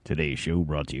Today's show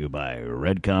brought to you by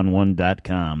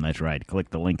redcon1.com. That's right. Click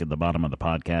the link at the bottom of the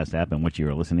podcast app in which you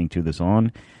are listening to this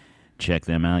on. Check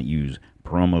them out. Use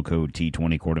promo code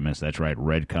T20 Quartermiss. That's right.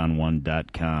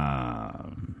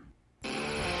 redcon1.com.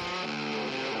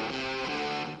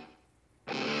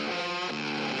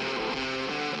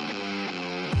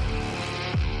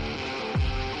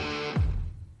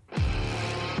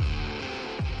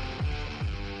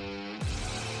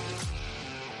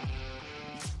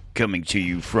 Coming to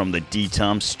you from the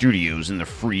D-Tom Studios in the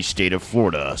free state of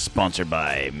Florida, sponsored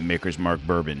by Maker's Mark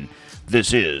Bourbon.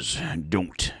 This is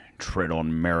Don't Tread on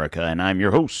America, and I'm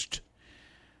your host,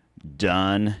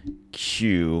 Don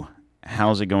Q.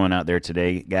 How's it going out there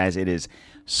today, guys? It is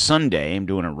Sunday. I'm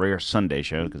doing a rare Sunday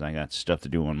show because I got stuff to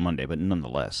do on Monday, but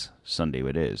nonetheless, Sunday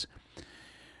it is.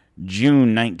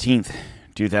 June 19th,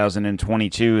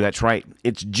 2022. That's right.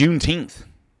 It's Juneteenth.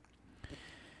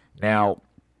 Now,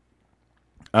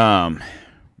 we're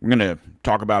going to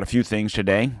talk about a few things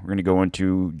today. We're going to go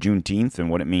into Juneteenth and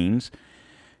what it means.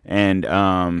 And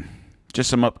just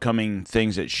some upcoming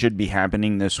things that should be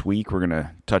happening this week. We're going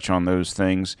to touch on those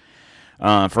things.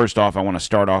 First off, I want to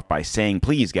start off by saying,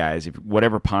 please, guys, if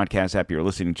whatever podcast app you're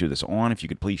listening to this on, if you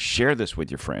could please share this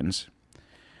with your friends.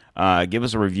 Give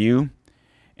us a review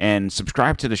and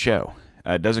subscribe to the show.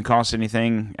 It doesn't cost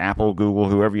anything. Apple, Google,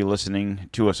 whoever you're listening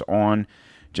to us on,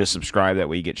 just subscribe. That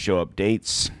way you get show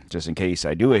updates, just in case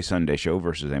I do a Sunday show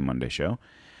versus a Monday show.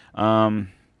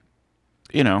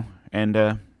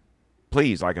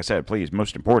 Please, like I said, please,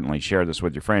 most importantly, share this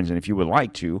with your friends. And if you would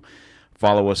like to,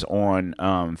 follow us on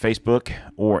Facebook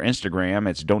or Instagram.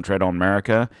 It's Don't Tread on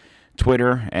America.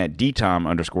 Twitter at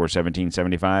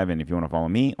DTOM_1775. And if you want to follow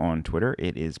me on Twitter,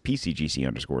 it is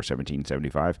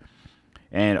PCGC_1775.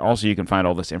 And also you can find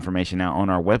all this information out on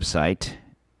our website,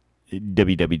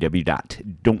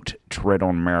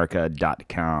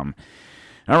 www.don'ttreadonamerica.com.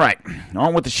 All right,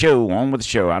 on with the show.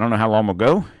 I don't know how long we'll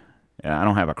go. I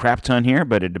don't have a crap ton here,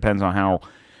 but it depends on how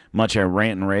much I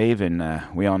rant and rave, and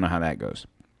we all know how that goes.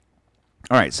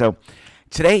 All right, so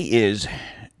today is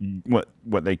what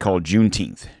they call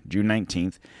Juneteenth, June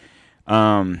 19th.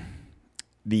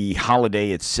 The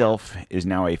holiday itself is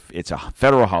now it's a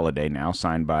federal holiday now,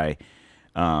 signed by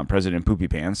President Poopy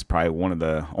Pants. Probably one of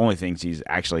the only things he's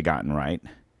actually gotten right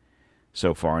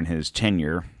so far in his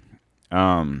tenure.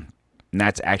 And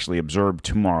that's actually observed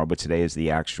tomorrow, but today is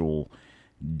the actual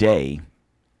day.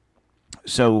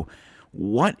 So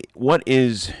what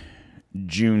is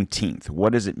Juneteenth?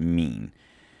 What does it mean?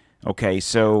 Okay,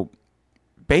 so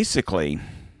basically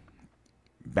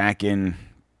back in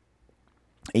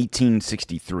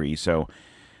 1863, so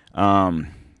the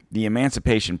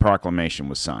Emancipation Proclamation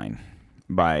was signed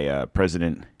by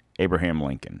President Abraham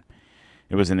Lincoln.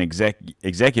 It was an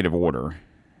executive order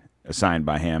signed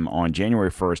by him on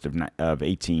January 1st of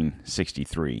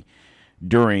 1863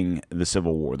 during the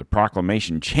Civil War. The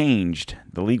proclamation changed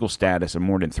the legal status of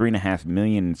more than 3.5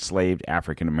 million enslaved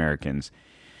African Americans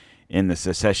in the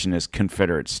secessionist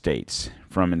Confederate States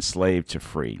from enslaved to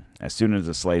free. As soon as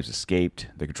the slaves escaped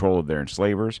the control of their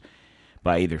enslavers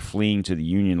by either fleeing to the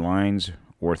Union lines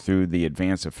or through the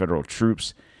advance of federal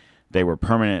troops, they were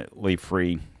permanently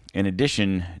free. In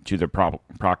addition to the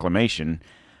proclamation,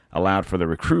 allowed for the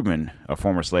recruitment of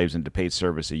former slaves into paid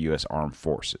service of U.S. Armed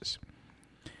Forces.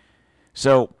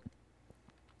 So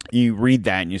you read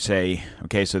that and you say,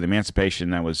 okay, so the Emancipation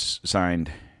that was signed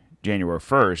January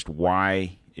 1st,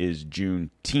 why is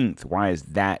Juneteenth? Why is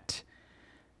that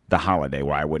the holiday?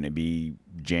 Why wouldn't it be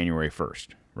January 1st,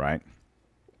 right?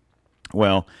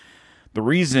 Well, the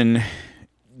reason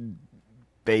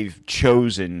they've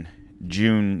chosen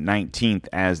June 19th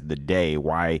as the day,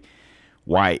 why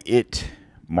it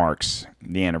marks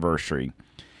the anniversary.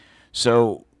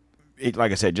 So, it,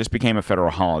 like I said, just became a federal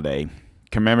holiday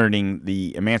commemorating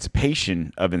the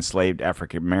emancipation of enslaved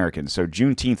African Americans. So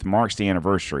Juneteenth marks the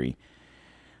anniversary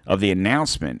of the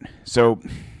announcement. So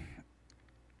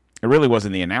it really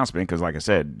wasn't the announcement because, like I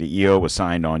said, the EO was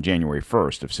signed on January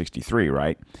 1st of 63,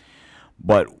 right?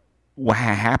 But what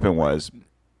happened was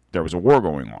there was a war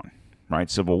going on, right?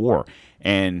 Civil War.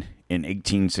 And in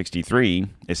 1863,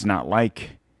 it's not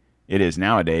like it is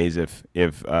nowadays. If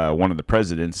one of the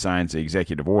presidents signs the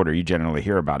executive order, you generally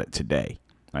hear about it today.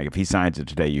 Like if he signs it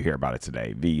today, you hear about it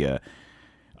today via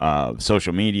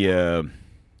social media,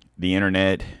 the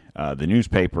internet, the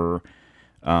newspaper.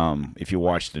 If you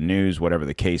watch the news, whatever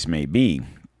the case may be.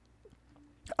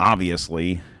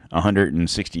 Obviously,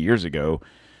 160 years ago,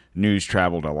 news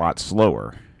traveled a lot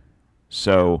slower.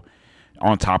 So,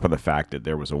 on top of the fact that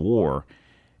there was a war,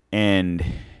 and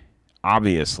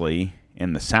obviously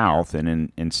in the South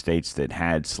and in states that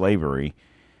had slavery,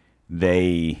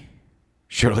 they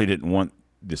surely didn't want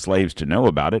the slaves to know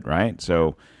about it, right?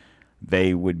 So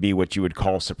they would be what you would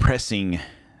call suppressing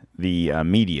the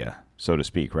media, so to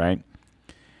speak, right?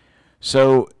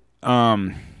 So,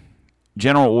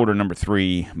 General Order Number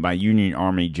 3 by Union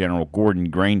Army General Gordon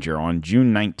Granger on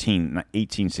June 19,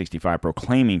 1865,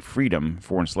 proclaiming freedom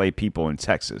for enslaved people in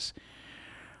Texas.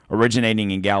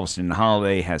 Originating in Galveston, the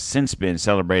holiday has since been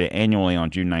celebrated annually on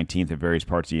June 19th in various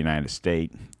parts of the United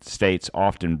States,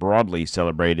 often broadly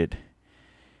celebrated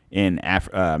in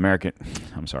African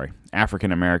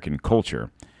American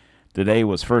culture. The day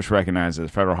was first recognized as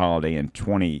a federal holiday in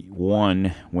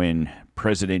 1921 when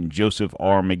President Joseph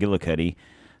R. McGillicuddy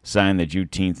signed the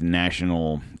Juneteenth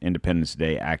National Independence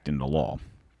Day Act into law.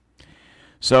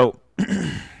 So,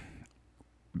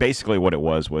 basically what it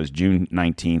was June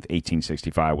 19th,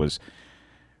 1865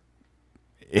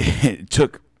 it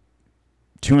took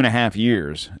 2.5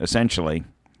 years, essentially,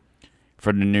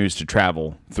 for the news to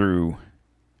travel through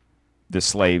the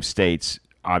slave states.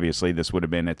 Obviously, this would have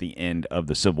been at the end of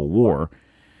the Civil War,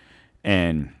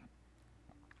 and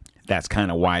that's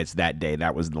kind of why it's that day.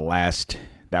 That was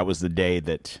the day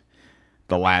that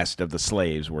the last of the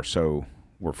slaves were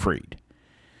freed.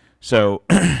 So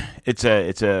it's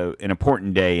an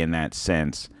important day in that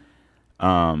sense.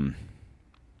 So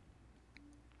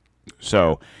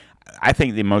I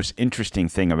think the most interesting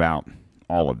thing about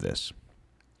all of this,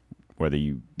 whether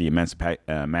the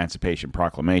Emancipation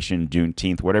Proclamation,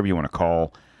 Juneteenth, whatever you want to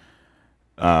call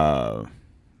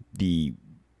the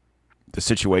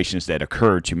situations that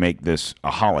occurred to make this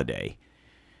a holiday.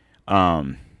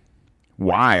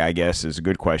 Why, I guess, is a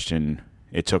good question.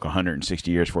 It took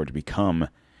 160 years for it to become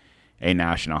a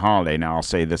national holiday. Now, I'll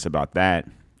say this about that.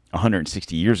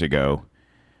 160 years ago,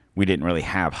 we didn't really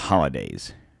have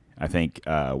holidays. I think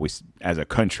we, as a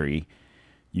country,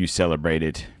 you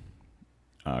celebrated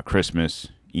Christmas,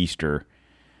 Easter.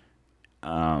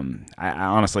 I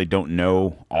honestly don't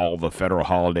know all the federal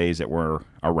holidays that were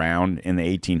around in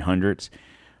the 1800s,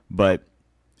 but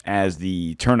as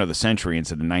the turn of the century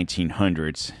into the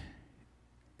 1900s,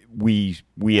 we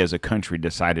as a country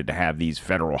decided to have these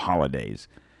federal holidays.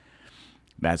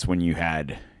 That's when you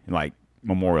had like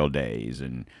Memorial Days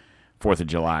and 4th of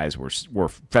July's were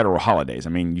federal holidays.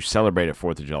 I mean, you celebrated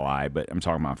 4th of July, but I'm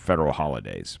talking about federal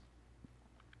holidays.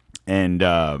 And,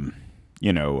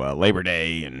 Labor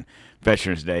Day and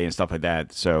Veterans Day and stuff like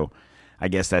that. So I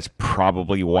guess that's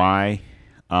probably why.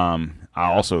 I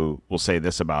also will say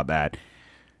this about that.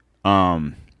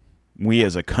 We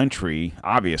as a country,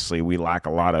 obviously, we lack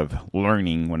a lot of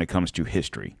learning when it comes to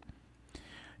history.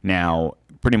 Now,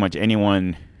 pretty much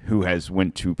anyone who has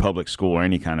went to public school or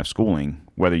any kind of schooling,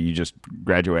 whether you just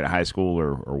graduated high school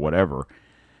or whatever,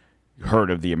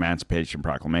 heard of the Emancipation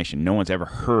Proclamation. No one's ever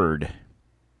heard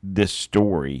this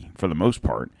story, for the most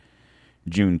part,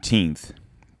 Juneteenth.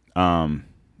 And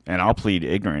I'll plead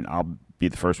ignorant. I'll be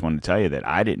the first one to tell you that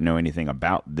I didn't know anything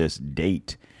about this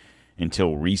date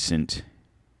until recent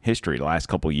history, the last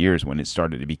couple of years, when it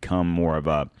started to become more of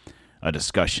a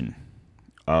discussion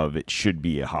of it should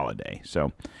be a holiday.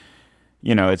 So,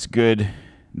 it's good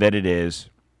that it is.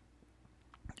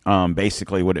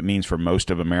 Basically, what it means for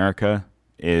most of America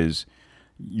is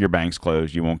your bank's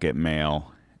closed, you won't get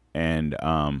mail, and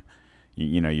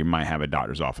you might have a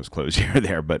doctor's office closed here or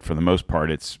there, but for the most part,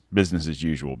 it's business as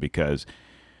usual because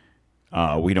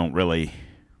we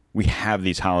have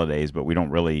these holidays, but we don't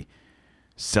really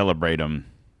celebrate them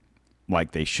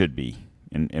like they should be,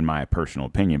 in my personal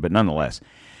opinion. But nonetheless,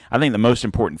 I think the most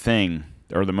important thing,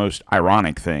 or the most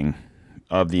ironic thing,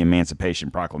 of the Emancipation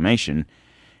Proclamation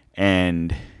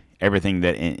and everything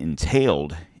that it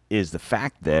entailed is the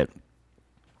fact that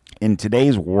in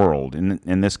today's world,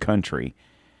 in this country,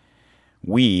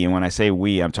 and when I say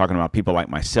we, I'm talking about people like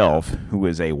myself, who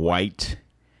is a white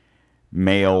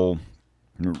male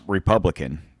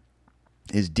Republican,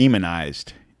 is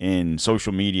demonized in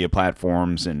social media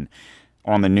platforms and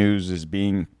on the news as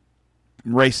being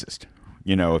racist.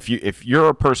 If you're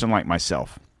a person like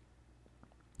myself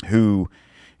who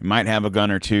might have a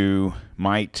gun or two,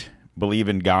 might believe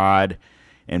in God,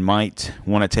 and might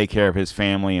want to take care of his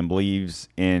family and believes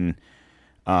in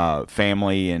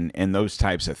family and those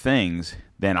types of things,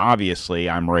 then obviously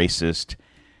I'm racist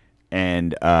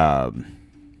and,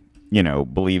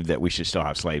 believe that we should still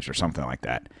have slaves or something like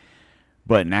that.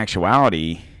 But in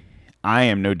actuality, I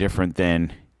am no different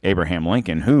than Abraham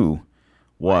Lincoln, who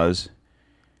was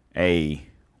a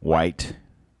white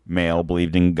male,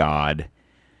 believed in God,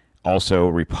 also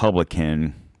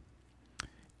Republican,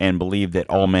 and believed that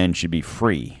all men should be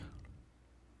free.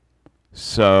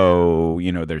 So,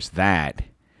 there's that.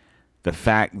 The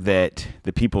fact that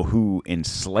the people who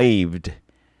enslaved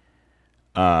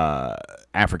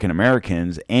African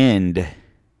Americans and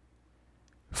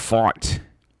fought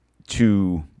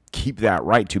to keep that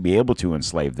right to be able to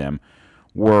enslave them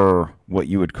were what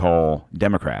you would call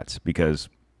Democrats, because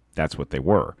that's what they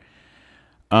were.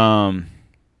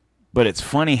 But it's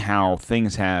funny how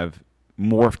things have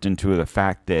morphed into the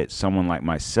fact that someone like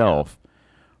myself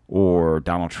or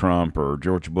Donald Trump or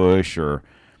George Bush or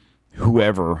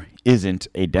whoever isn't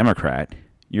a Democrat,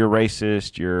 you're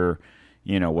racist, you're,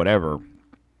 whatever.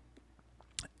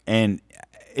 And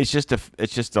it's just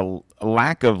a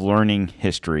lack of learning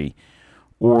history,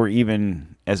 or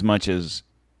even as much as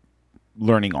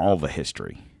learning all the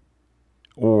history,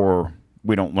 or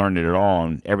we don't learn it at all,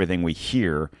 and everything we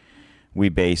hear we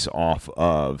base off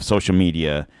of social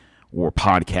media or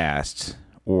podcasts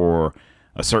or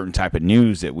a certain type of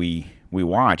news that we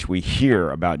watch. We hear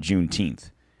about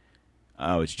Juneteenth.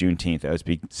 Oh, it's Juneteenth. That's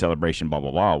big celebration, blah,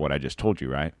 blah, blah, what I just told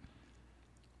you, right?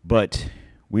 But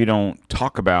we don't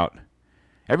talk about,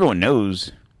 everyone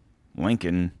knows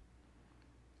Lincoln,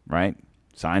 right?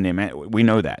 Signed him. We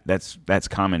know that. That's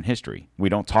common history. We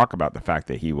don't talk about the fact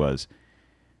that he was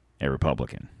a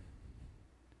Republican.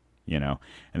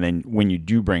 And then when you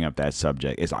do bring up that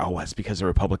subject, it's, that's because the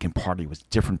Republican Party was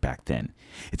different back then.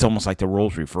 It's almost like the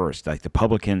roles reversed. Like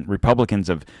the Republicans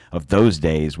of those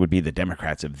days would be the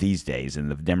Democrats of these days, and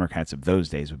the Democrats of those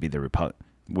days would be the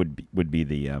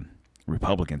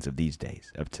Republicans of these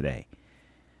days, of today.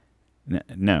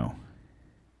 No,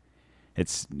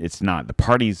 it's not. The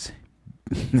party's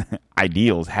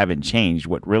ideals haven't changed.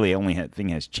 What really only thing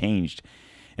has changed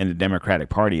in the Democratic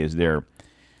Party is they're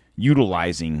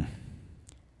utilizing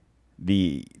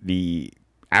the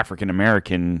African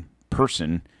American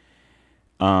person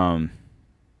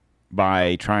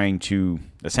by trying to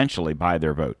essentially buy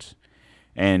their votes.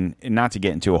 And not to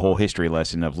get into a whole history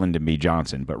lesson of Lyndon B.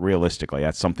 Johnson, but realistically,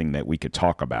 that's something that we could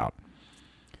talk about.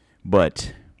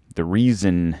 But the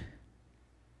reason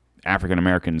African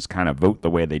Americans kind of vote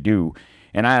the way they do,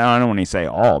 and I don't want to say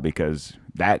all, because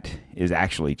that is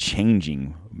actually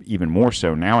changing even more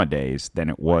so nowadays than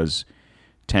it was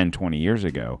 10, 20 years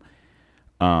ago.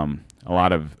 A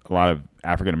lot of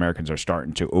African Americans are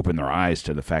starting to open their eyes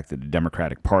to the fact that the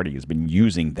Democratic Party has been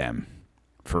using them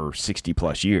for 60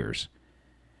 plus years.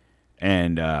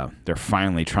 And they're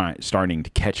finally starting to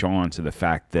catch on to the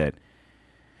fact that,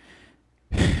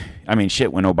 when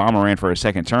Obama ran for a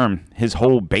second term, his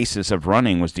whole basis of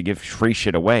running was to give free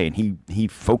shit away. And he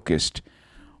focused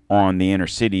on the inner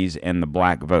cities and the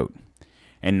black vote.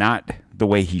 And not the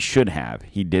way he should have.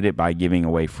 He did it by giving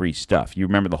away free stuff. You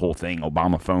remember the whole thing,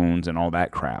 Obama phones and all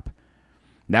that crap.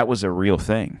 That was a real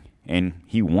thing. And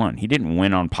he won. He didn't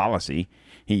win on policy.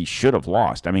 He should have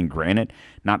lost. Granted,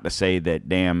 not to say that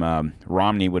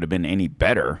Romney would have been any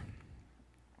better,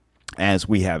 as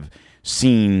we have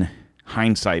seen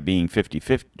hindsight being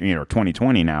 50-50,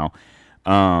 2020 now.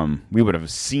 We would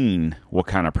have seen what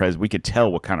kind of we could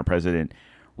tell what kind of president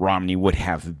Romney would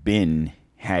have been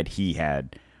had he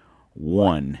had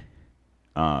won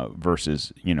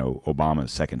versus,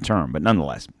 Obama's second term. But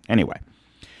nonetheless, anyway,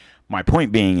 my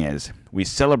point being is we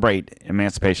celebrate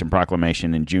Emancipation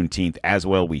Proclamation and Juneteenth as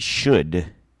well we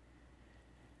should,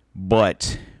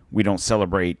 but we don't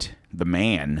celebrate the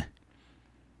man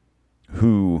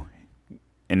who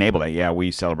enabled it. Yeah, we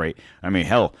celebrate.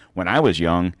 Hell, when I was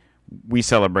young, we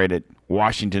celebrated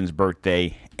Washington's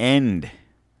birthday and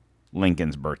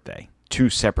Lincoln's birthday. 2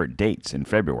 separate dates in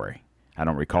February. I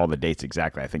don't recall the dates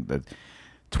exactly. I think the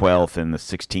 12th and the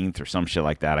 16th or some shit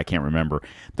like that. I can't remember.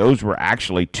 Those were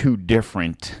actually 2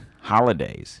 different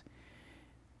holidays.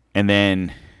 And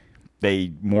then they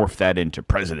morphed that into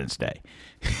President's Day.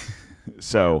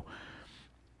 So,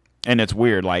 and it's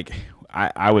weird. Like,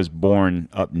 I was born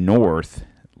up north,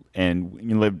 and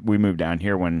we moved down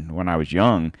here when I was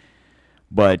young.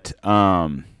 But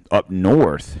up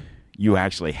north, you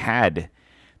actually had...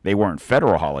 They weren't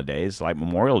federal holidays like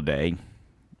Memorial Day.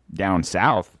 Down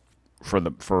south,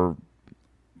 for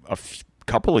a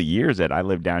couple of years that I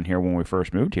lived down here when we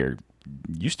first moved here,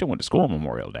 you still went to school on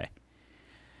Memorial Day.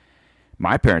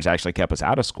 My parents actually kept us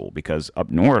out of school because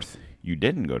up north you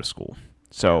didn't go to school.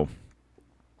 So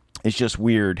it's just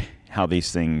weird how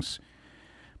these things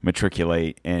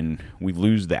matriculate, and we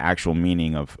lose the actual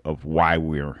meaning of why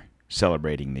we're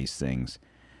celebrating these things.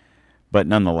 But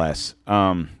nonetheless,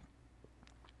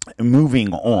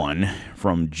 moving on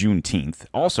from Juneteenth.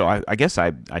 Also, I guess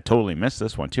I totally missed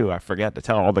this one too. I forgot to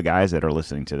tell all the guys that are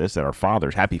listening to this that are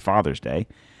fathers, happy Father's Day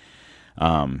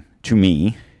to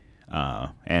me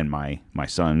and my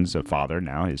son's a father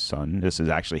now. His son. This is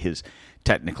actually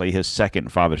technically his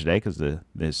second Father's Day because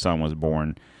his son was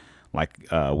born like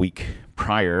a week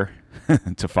prior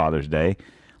to Father's Day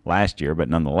last year, but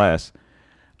nonetheless.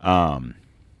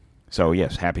 So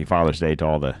yes, happy Father's Day to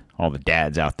all the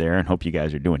dads out there, and hope you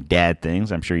guys are doing dad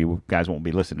things. I'm sure you guys won't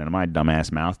be listening to my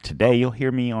dumbass mouth today. You'll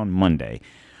hear me on Monday.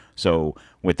 So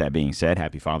with that being said,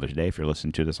 happy Father's Day if you're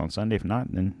listening to this on Sunday. If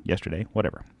not, then yesterday,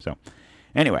 whatever. So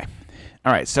anyway,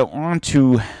 all right. So on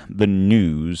to the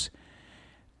news,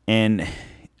 and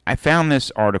I found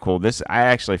this article. I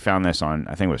actually found this on,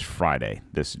 I think it was Friday.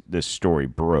 This story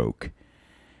broke,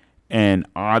 and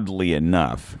oddly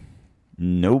enough,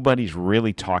 nobody's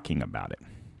really talking about it.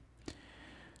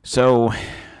 So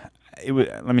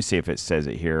let me see if it says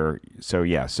it here. So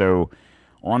yeah, so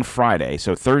on Friday,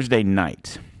 so Thursday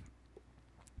night,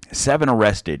 7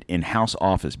 arrested in House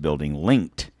office building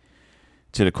linked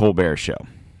to the Colbert Show.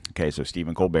 Okay, so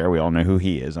Stephen Colbert, we all know who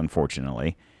he is,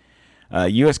 unfortunately.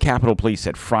 U.S. Capitol Police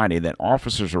said Friday that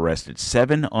officers arrested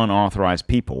 7 unauthorized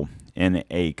people in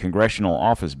a congressional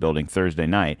office building Thursday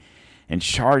night and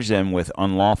charged them with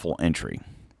unlawful entry.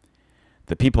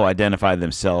 The people identified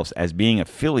themselves as being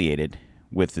affiliated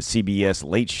with the CBS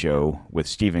Late Show with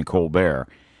Stephen Colbert.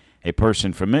 A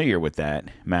person familiar with that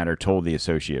matter told the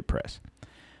Associated Press.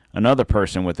 Another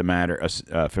person with the matter,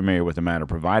 familiar with the matter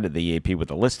provided the AP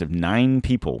with a list of 9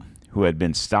 people who had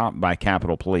been stopped by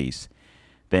Capitol Police.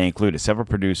 They included several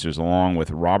producers along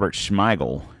with Robert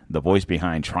Schmeigel, the voice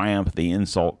behind Triumph the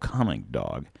Insult Comic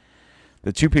Dog.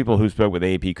 The 2 people who spoke with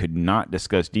AP could not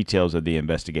discuss details of the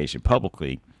investigation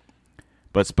publicly,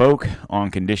 but spoke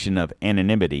on condition of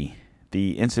anonymity.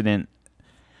 The incident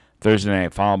Thursday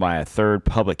night followed by a third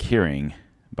public hearing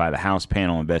by the House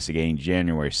panel investigating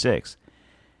January 6th.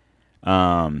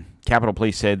 Capitol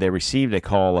Police said they received a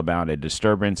call about a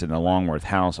disturbance in the Longworth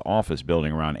House office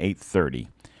building around 8:30.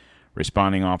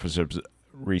 Responding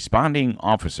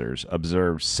officers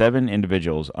observed 7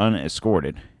 individuals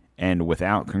unescorted and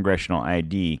without congressional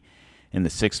ID in the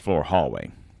 6th floor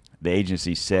hallway. The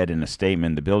agency said in a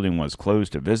statement the building was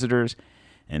closed to visitors,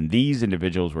 and these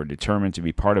individuals were determined to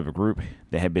be part of a group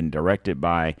that had been directed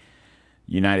by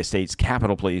United States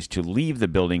Capitol Police to leave the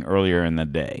building earlier in the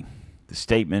day. The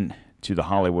statement to The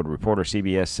Hollywood Reporter,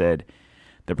 CBS, said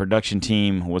the production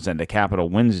team was at the Capitol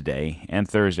Wednesday and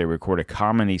Thursday recorded a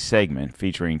comedy segment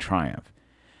featuring Triumph.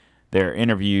 Their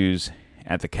interviews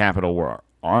at the Capitol were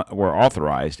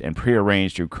authorized and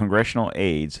prearranged through congressional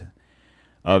aides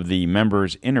of the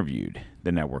members interviewed,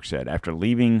 the network said. After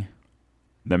leaving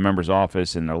the member's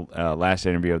office in the last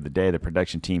interview of the day, the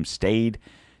production team stayed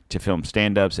to film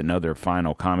stand-ups and other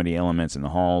final comedy elements in the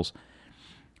halls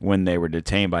when they were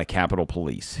detained by Capitol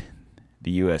Police.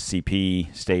 The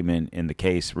USCP statement in the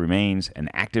case remains an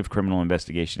active criminal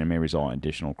investigation and may result in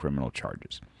additional criminal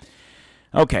charges.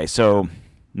 Okay, so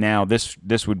now this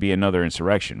would be another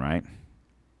insurrection, right?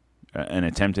 An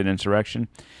attempted insurrection.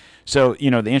 So,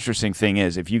 the interesting thing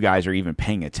is, if you guys are even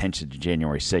paying attention to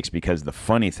January 6th, because the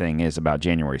funny thing is about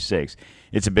January 6th,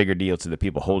 it's a bigger deal to the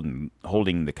people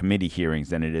holding the committee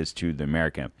hearings than it is to the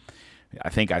American. I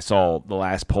think the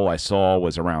last poll I saw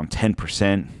was around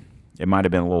 10%. It might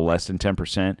have been a little less than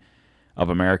 10% of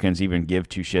Americans even give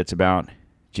 2 shits about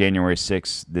January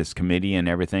 6th, this committee and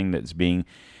everything that's being...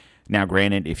 Now,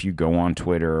 granted, if you go on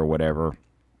Twitter or whatever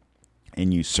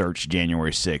and you search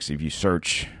January 6th, if you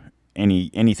search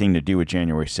anything to do with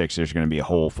January 6th, there's going to be a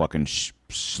whole fucking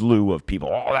slew of people,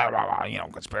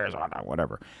 conspiracy,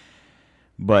 whatever.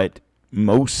 But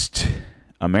most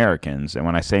Americans, and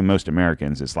when I say most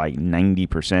Americans, it's like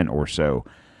 90% or so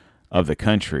of the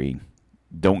country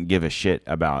don't give a shit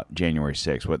about January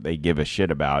 6th. What they give a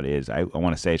shit about is, I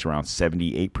want to say it's around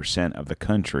 78% of the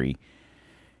country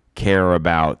care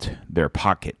about their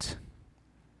pockets.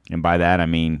 And by that, I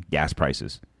mean gas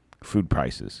prices, food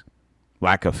prices,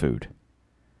 lack of food,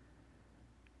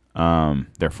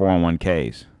 their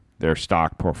 401ks, their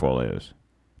stock portfolios,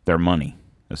 their money,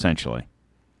 essentially.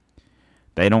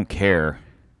 They don't care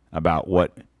about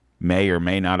what may or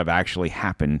may not have actually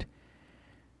happened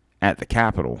at the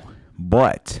Capitol.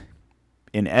 But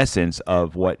in essence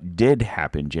of what did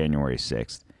happen January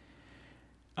 6th,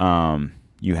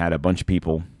 you had a bunch of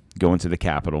people go into the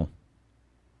Capitol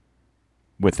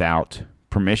without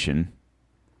permission.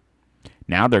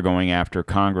 Now they're going after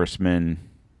congressmen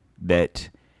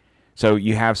so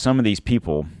you have some of these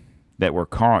people that were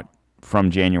caught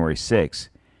from January 6th.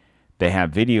 They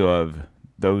have video of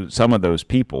some of those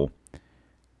people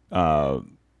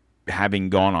having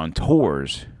gone on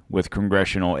tours with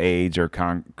congressional aides or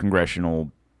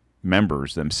congressional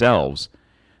members themselves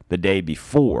the day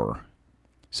before.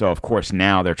 So, of course,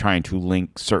 now they're trying to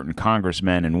link certain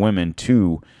congressmen and women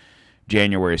to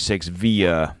January 6th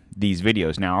via these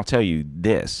videos. Now, I'll tell you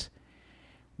this.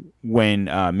 when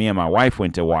me and my wife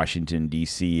went to Washington,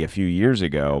 D.C. a few years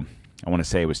ago, I want to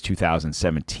say it was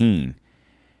 2017,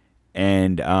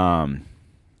 and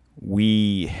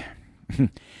we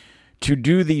to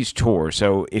do these tours.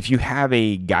 So if you have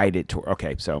a guided tour,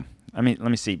 okay, so let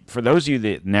me see. For those of you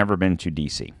that never been to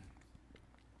D.C.,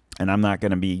 and I'm not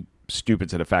going to be stupid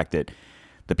to the fact that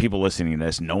the people listening to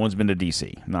this, no one's been to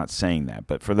D.C. I'm not saying that,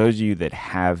 but for those of you that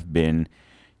have been,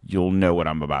 you'll know what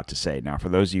I'm about to say. Now, for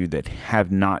those of you that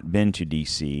have not been to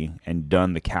D.C. and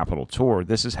done the Capitol tour,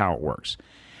 this is how it works.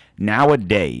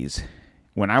 Nowadays,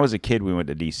 when I was a kid, we went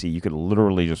to D.C., you could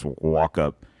literally just walk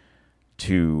up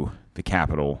to the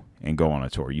Capitol and go on a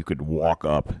tour. You could walk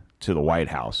up to the White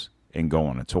House and go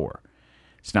on a tour.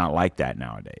 It's not like that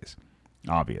nowadays,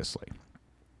 obviously.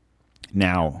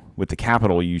 Now, with the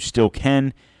Capitol, you still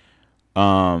can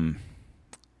apply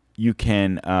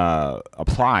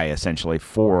essentially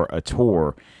for a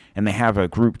tour, and they have a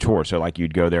group tour. So like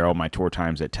you'd go there, oh, my tour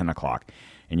time's at 10 o'clock,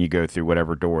 and you go through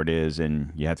whatever door it is,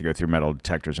 and you have to go through metal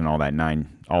detectors and all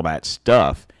that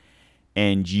stuff,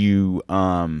 and you're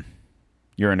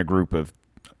in a group of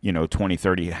 20,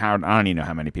 30, I don't even know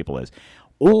how many people it is.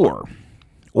 Or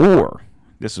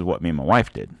this is what me and my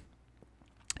wife did.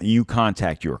 You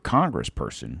contact your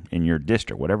congressperson in your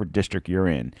district, whatever district you're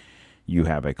in, you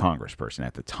have a congressperson.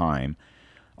 At the time,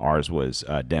 ours was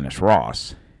Dennis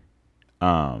Ross.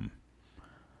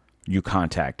 We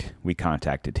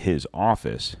contacted his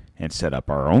office and set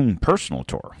up our own personal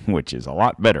tour, which is a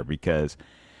lot better because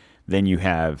then you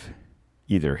have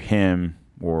either him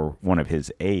or one of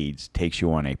his aides takes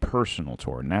you on a personal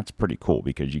tour, and that's pretty cool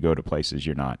because you go to places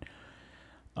you're not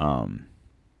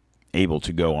able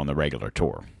to go on the regular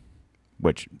tour.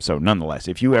 So nonetheless,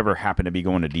 if you ever happen to be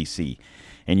going to D.C.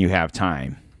 and you have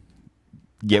time,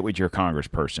 get with your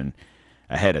congressperson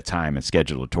ahead of time and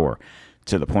schedule a tour.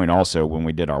 To the point also, when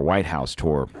we did our White House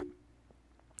tour,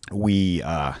 we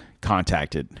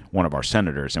contacted one of our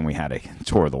senators and we had a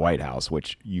tour of the White House,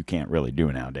 which you can't really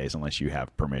do nowadays unless you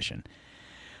have permission.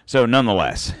 So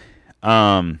nonetheless,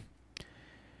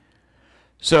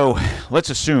 so let's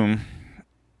assume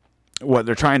what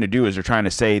they're trying to do is they're trying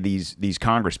to say these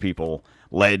Congress people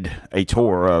led a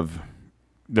tour of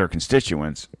their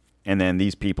constituents, and then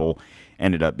these people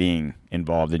ended up being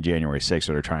involved in January 6th,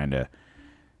 so they're trying to,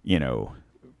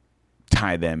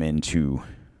 tie them into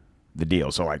the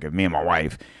deal. So like if me and my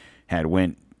wife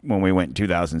when we went in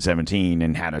 2017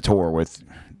 and had a tour with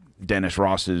Dennis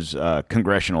Ross's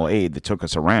congressional aide that took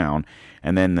us around,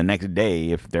 and then the next day,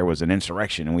 if there was an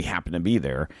insurrection and we happened to be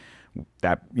there,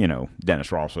 that,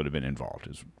 Dennis Ross would have been involved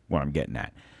is what I'm getting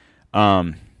at.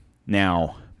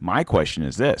 Now, my question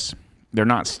is this. They're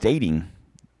not stating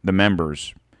the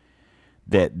members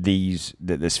that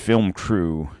this film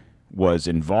crew was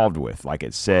involved with. Like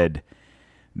it said,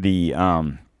 the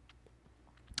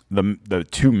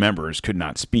two members could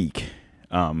not speak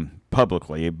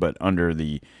publicly, but under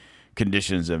the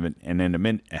conditions of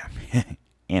anonymity.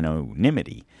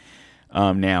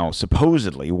 Now,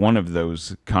 supposedly, one of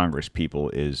those Congress people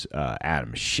is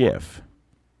Adam Schiff.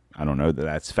 I don't know that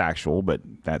that's factual, but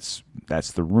that's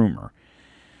the rumor.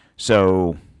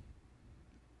 So,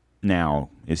 now,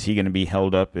 is he going to be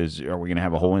held up? Are we going to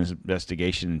have a whole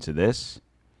investigation into this?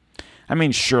 I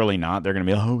mean, surely not. They're going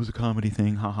to be, it was a comedy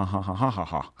thing. Ha, ha, ha, ha, ha, ha,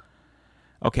 ha.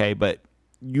 Okay, but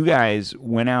you guys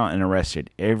went out and arrested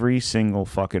every single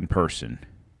fucking person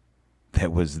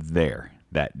that was there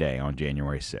that day on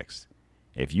January 6th.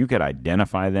 If you could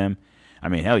identify them, I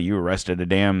mean, hell, you arrested a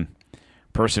damn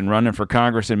person running for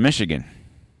Congress in Michigan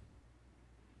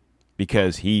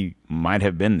because he might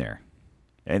have been there.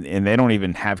 And they don't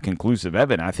even have conclusive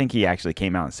evidence. I think he actually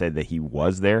came out and said that he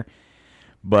was there,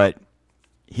 but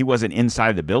he wasn't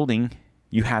inside the building.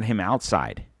 You had him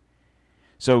outside.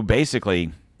 So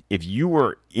basically, if you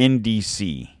were in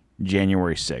D.C.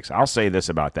 January 6th, I'll say this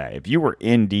about that. If you were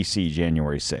in D.C.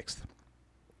 January 6th,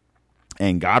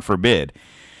 and God forbid,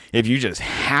 if you just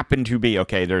happen to be,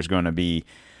 okay, there's going to be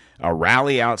a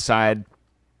rally outside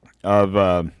of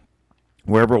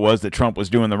wherever it was that Trump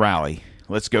was doing the rally.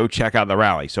 Let's go check out the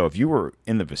rally. So if you were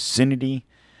in the vicinity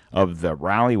of the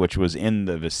rally, which was in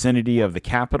the vicinity of the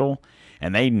Capitol,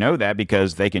 and they know that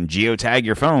because they can geotag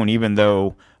your phone, even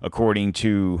though, according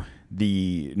to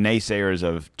the naysayers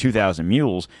of 2,000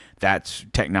 Mules, that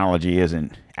technology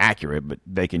isn't accurate, but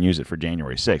they can use it for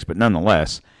January 6th. But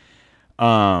nonetheless,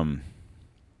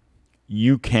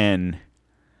 you can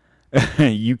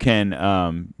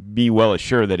be well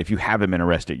assured that if you haven't been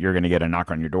arrested, you're going to get a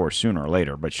knock on your door sooner or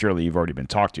later, but surely you've already been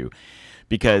talked to.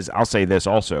 Because I'll say this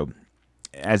also,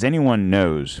 as anyone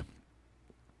knows,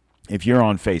 if you're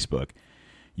on Facebook,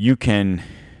 you can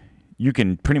you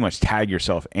can pretty much tag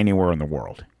yourself anywhere in the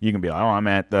world. You can be like, oh, I'm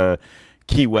at the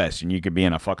Key West, and you could be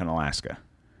in a fucking Alaska,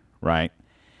 right?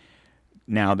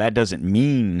 Now, that doesn't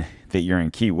mean that you're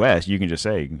in Key West. You can just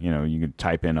say, you can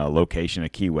type in a location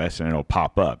of Key West, and it'll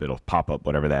pop up. It'll pop up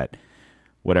whatever that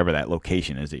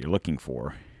location is that you're looking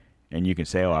for, and you can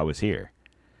say, oh, I was here.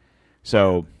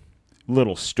 So,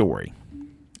 little story.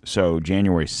 So,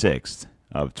 January 6th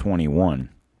of 21,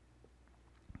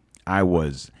 I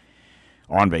was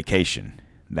on vacation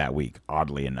that week,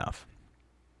 oddly enough.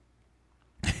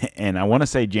 And I want to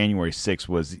say January 6th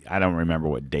was, I don't remember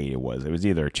what date it was. It was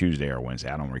either a Tuesday or Wednesday.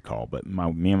 I don't recall. But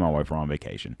me and my wife were on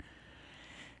vacation.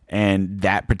 And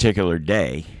that particular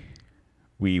day,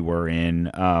 we were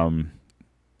in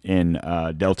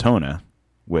Deltona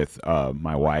with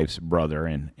my wife's brother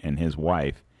and his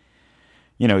wife,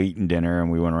 eating dinner.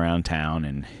 And we went around town.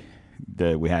 And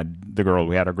we had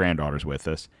our granddaughters with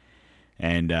us.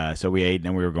 And so we ate, and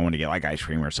then we were going to get like ice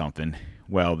cream or something.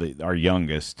 Well, our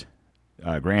youngest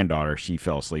granddaughter, she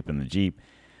fell asleep in the Jeep.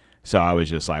 So I was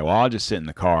just like, well, I'll just sit in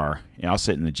the car, and I'll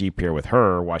sit in the Jeep here with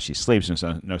her while she sleeps,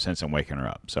 and no sense in waking her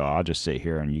up. So I'll just sit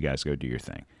here, and you guys go do your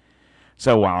thing.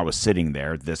 So while I was sitting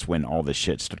there, that's when all this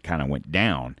shit kind of went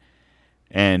down.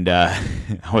 And I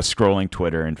was scrolling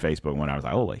Twitter and Facebook when I was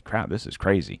like, holy crap, this is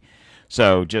crazy.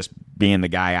 So just being the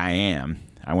guy I am,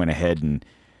 I went ahead and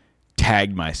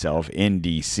tagged myself in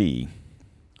D.C.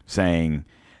 saying,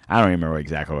 I don't even remember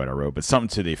exactly what I wrote, but something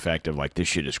to the effect of like, this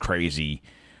shit is crazy.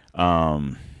 I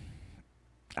don't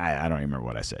even remember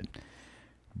what I said.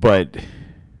 But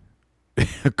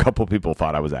a couple people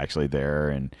thought I was actually there,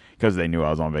 and because they knew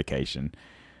I was on vacation.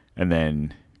 And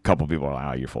then a couple people were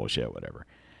like, oh, you're full of shit, whatever.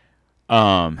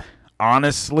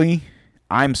 Honestly,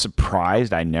 I'm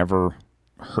surprised I never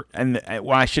heard, and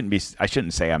well, I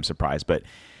shouldn't say I'm surprised, but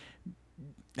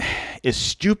as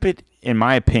stupid, in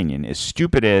my opinion, as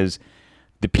stupid as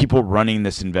the people running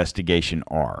this investigation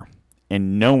are,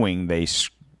 and knowing they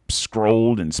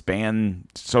scrolled and spanned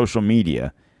social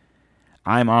media,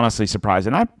 I'm honestly surprised,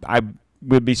 and I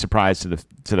would be surprised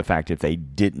to the fact if they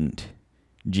didn't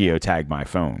geotag my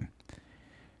phone.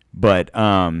 But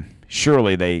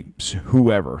surely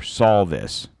whoever saw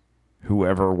this,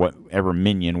 whatever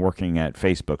minion working at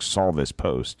Facebook saw this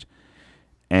post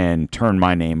and turned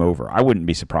my name over, I wouldn't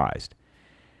be surprised.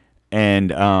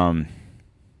 And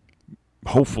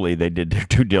hopefully they did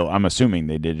their I'm assuming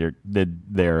they did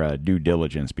their due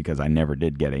diligence, because I never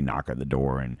did get a knock at the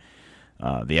door, and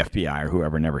the FBI or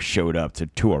whoever never showed up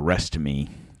to arrest me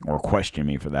or question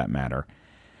me for that matter.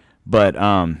 But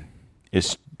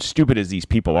as stupid as these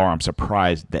people are, I'm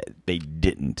surprised that they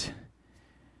didn't,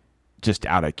 just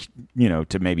out of,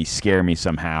 to maybe scare me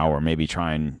somehow, or maybe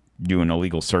try and do an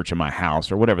illegal search of my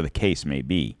house, or whatever the case may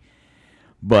be.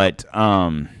 But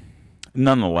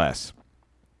nonetheless,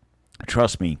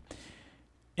 trust me,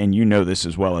 and you know this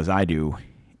as well as I do,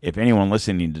 if anyone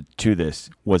listening to this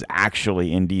was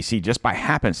actually in D.C. just by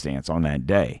happenstance on that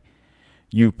day,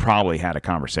 you probably had a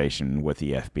conversation with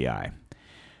the FBI.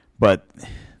 But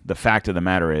the fact of the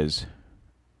matter is,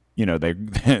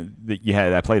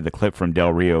 I played the clip from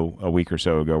Del Rio a week or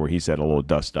so ago where he said a little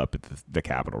dust up at the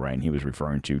Capitol, right? And he was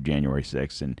referring to January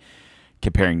 6th and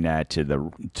comparing that to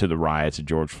the riots, the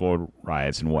George Floyd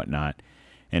riots and whatnot,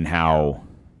 and how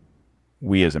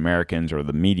we as Americans, or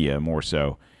the media more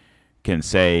so, can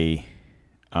say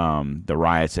the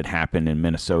riots that happened in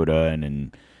Minnesota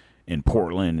and in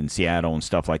Portland and Seattle and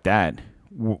stuff like that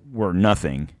were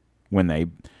nothing when they,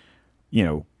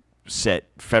 set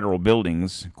federal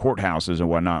buildings, courthouses and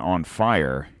whatnot on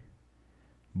fire.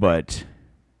 But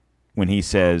when he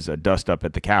says a dust up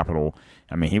at the Capitol,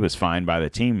 I mean, he was fined by the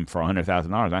team for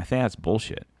 $100,000. I think that's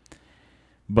bullshit.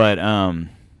 But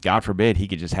God forbid he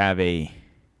could just have a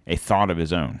thought of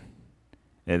his own.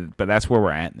 But that's where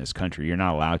we're at in this country. You're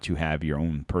not allowed to have your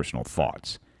own personal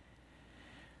thoughts.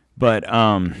 But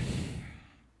I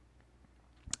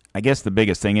guess the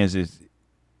biggest thing is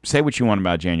say what you want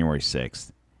about January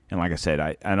 6th. And like I said,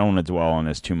 I don't want to dwell on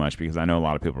this too much, because I know a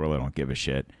lot of people really don't give a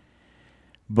shit.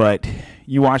 But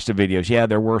you watch the videos, yeah,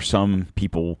 there were some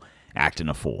people acting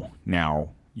a fool. Now,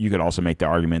 you could also make the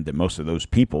argument that most of those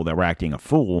people that were acting a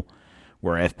fool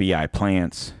were FBI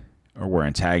plants, or were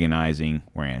antagonizing,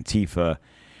 were Antifa.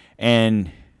 And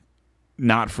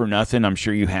not for nothing, I'm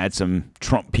sure you had some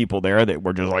Trump people there that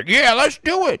were just like, yeah, let's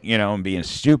do it, and being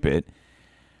stupid.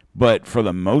 But for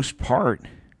the most part,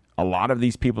 a lot of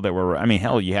these people that were, I mean,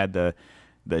 hell, you had the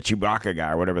Chewbacca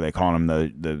guy, or whatever they call him,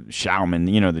 the shaman,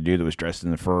 the dude that was dressed in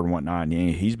the fur and whatnot, and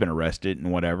he's been arrested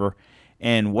and whatever.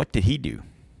 And what did he do?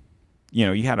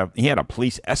 He had a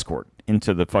police escort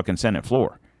into the fucking Senate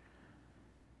floor.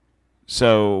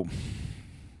 So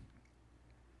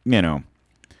you know,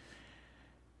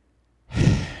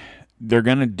 they're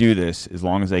going to do this as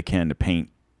long as they can to paint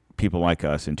people like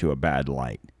us into a bad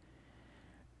light.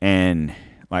 And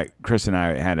like Chris and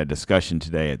I had a discussion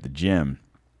today at the gym,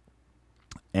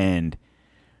 and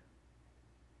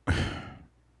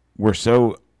we're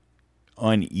so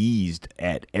uneased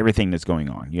at everything that's going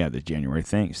on. You have the January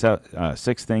thing,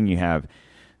 6th thing. You have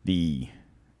the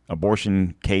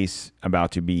abortion case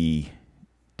about to be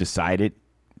decided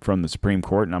from the Supreme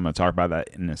Court, and I'm going to talk about that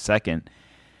in a second.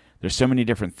 There's so many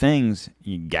different things,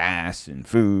 gas and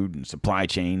food and supply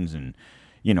chains and,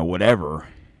 whatever.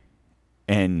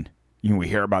 And, we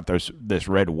hear about this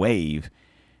red wave,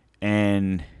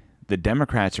 and the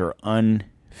Democrats are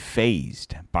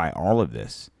unfazed by all of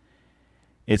this.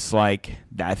 It's like,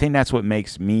 I think that's what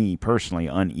makes me personally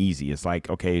uneasy. It's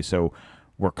like, okay, so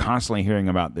we're constantly hearing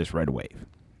about this red wave,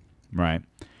 right?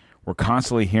 We're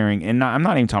constantly hearing, and I'm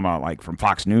not even talking about like from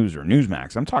Fox News or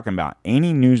Newsmax. I'm talking about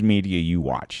any news media you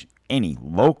watch, any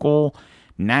local,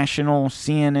 national,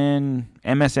 CNN,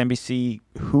 MSNBC,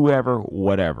 whoever,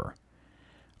 whatever,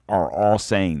 are all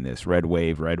saying this red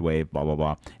wave, blah, blah,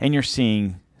 blah. And you're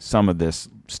seeing some of this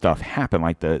stuff happen,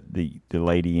 like the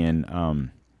lady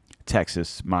in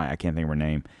Texas, I can't think of her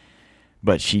name,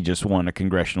 but she just won a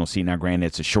congressional seat. Now, granted,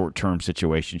 it's a short-term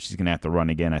situation. She's going to have to run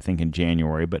again, I think, in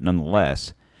January, but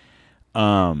nonetheless,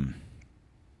 and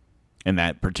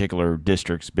that particular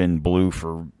district's been blue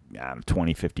for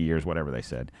 20, 50 years, whatever they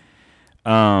said.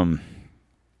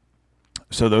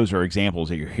 So those are examples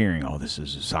that you're hearing. Oh, this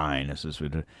is a sign.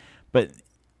 But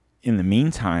in the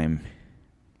meantime,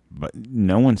 but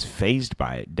no one's fazed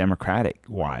by it,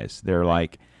 Democratic-wise. They're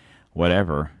like,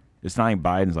 whatever. It's not like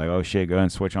Biden's like, oh, shit, go ahead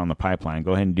and switch on the pipeline.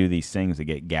 Go ahead and do these things to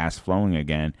get gas flowing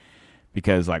again.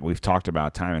 Because like we've talked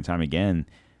about time and time again,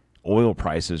 oil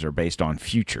prices are based on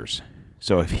futures.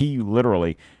 So if he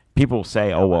literally, people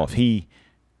say, oh, well, if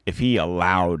he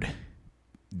allowed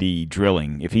the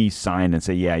drilling, if he signed and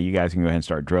said, yeah, you guys can go ahead and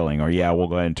start drilling, or yeah, we'll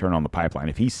go ahead and turn on the pipeline.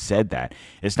 If he said that,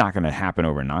 it's not going to happen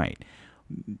overnight.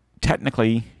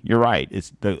 Technically, you're right.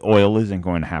 The oil isn't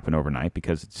going to happen overnight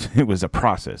because it was a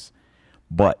process.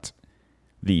 But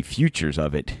the futures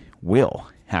of it will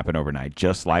happen overnight,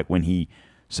 just like when he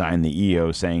signed the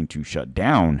EO saying to shut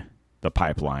down the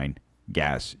pipeline,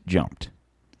 gas jumped.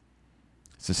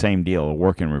 It's the same deal, it'll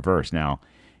work in reverse. Now,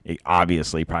 it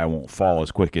obviously probably won't fall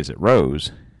as quick as it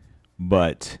rose,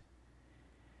 but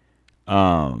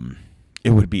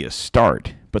it would be a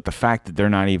start. But the fact that they're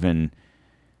not even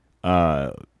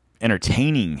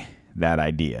entertaining that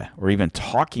idea or even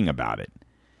talking about it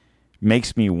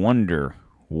makes me wonder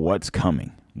what's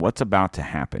coming, what's about to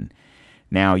happen.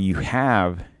 Now, we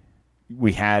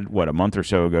had a month or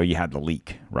so ago, you had the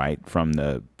leak, right, from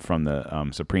the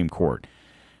Supreme Court.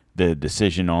 The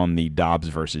decision on the Dobbs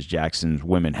versus Jackson's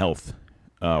Women Health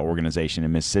organization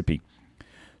in Mississippi.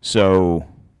 So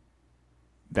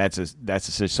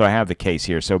so I have the case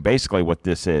here. So basically what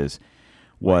this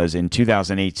was in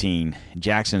 2018,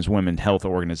 Jackson's Women Health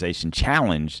organization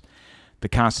challenged the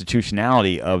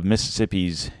constitutionality of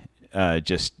Mississippi's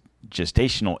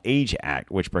Gestational Age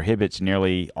Act, which prohibits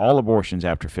nearly all abortions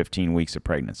after 15 weeks of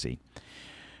pregnancy,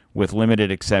 with limited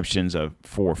exceptions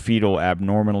for fetal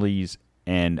abnormalities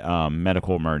and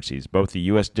medical emergencies. Both the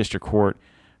U.S. District Court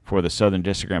for the Southern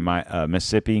District of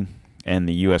Mississippi and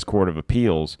the U.S. Court of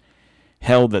Appeals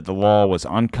held that the law was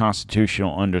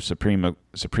unconstitutional under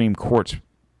Supreme Court's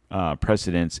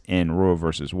precedents in Roe v.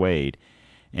 Wade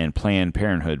and Planned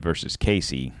Parenthood v.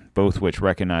 Casey, both which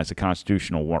recognize the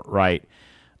constitutional right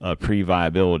of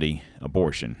pre-viability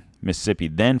abortion. Mississippi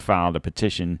then filed a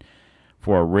petition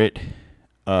for a writ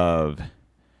of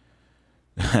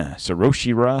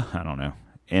certiorari, I don't know,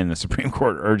 and the Supreme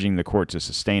Court urging the court to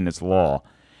sustain its law.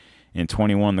 In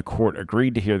 21, the court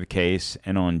agreed to hear the case,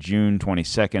 and on June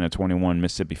 22nd of 21,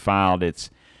 Mississippi filed its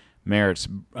merits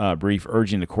brief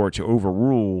urging the court to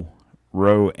overrule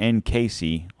Roe and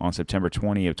Casey. On September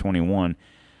 20 of 21,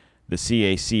 the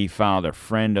CAC filed a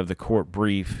friend of the court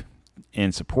brief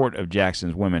in support of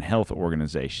Jackson's Women Health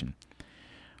organization.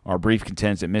 Our brief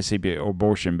contends that Mississippi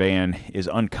abortion ban is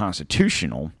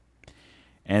unconstitutional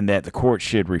and that the court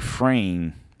should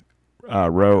refrain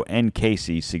Roe and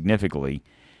Casey significantly.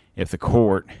 If the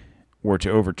court were to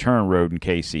overturn Roe and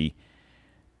Casey,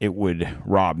 it would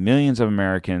rob millions of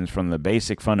Americans from the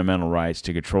basic fundamental rights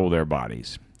to control their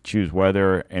bodies, choose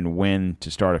whether and when to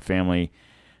start a family,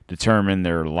 determine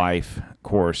their life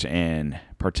course, and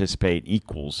participate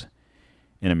equals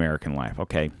in American life.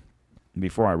 Okay,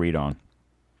 before I read on,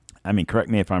 correct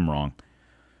me if I'm wrong,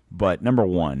 but number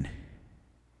one,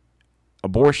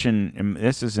 abortion, and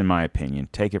this is in my opinion,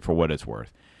 take it for what it's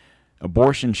worth.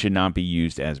 Abortion should not be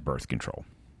used as birth control.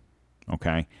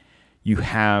 Okay? You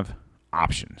have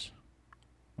options.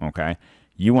 Okay?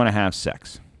 You want to have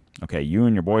sex. Okay? You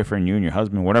and your boyfriend, you and your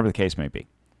husband, whatever the case may be.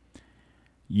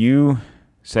 You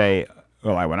say,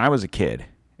 well, when I was a kid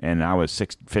and I was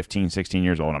 15, 16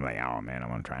 years old, I'm like, oh man, I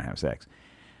want to try and have sex.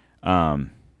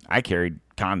 I carried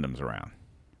condoms around.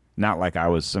 Not like I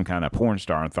was some kind of porn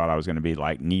star and thought I was going to be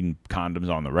like needing condoms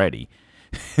on the ready.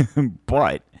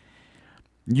 But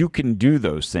you can do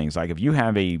those things. Like if you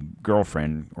have a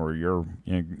girlfriend or you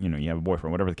have a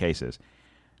boyfriend, whatever the case is,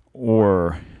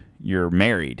 or you're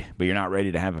married but you're not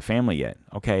ready to have a family yet.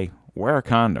 Okay, wear a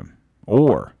condom.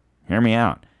 Or, hear me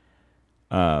out,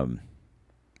 don't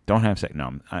have sex.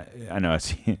 No, I know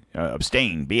it's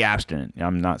abstain, be abstinent.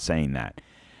 I'm not saying that.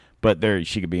 But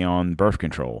she could be on birth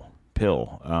control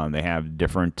pill. They have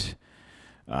different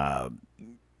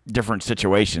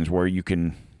situations where you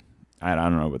can, I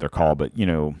don't know what they're called, but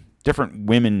different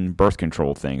women birth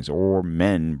control things or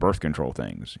men birth control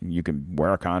things. You can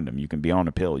wear a condom. You can be on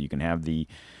a pill. You can have the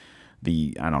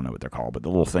I don't know what they're called, but the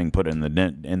little thing put in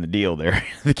the deal there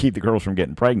to keep the girls from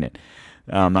getting pregnant.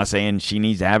 I'm not saying she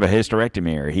needs to have a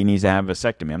hysterectomy or he needs to have a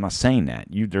vasectomy. I'm not saying that.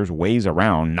 There's ways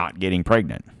around not getting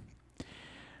pregnant.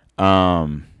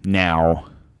 Now,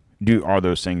 are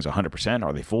those things 100%?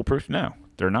 Are they foolproof? No,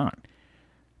 they're not.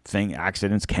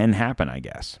 Accidents can happen, I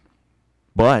guess.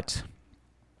 But,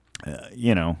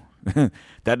 that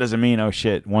doesn't mean, oh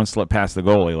shit, one slip past the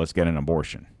goalie, let's get an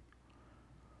abortion.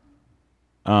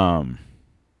 I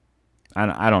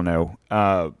don't know.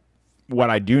 What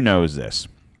I do know is this.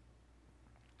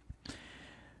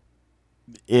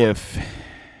 If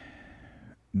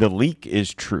the leak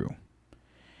is true,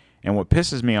 and what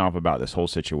pisses me off about this whole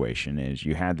situation is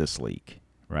you had this leak,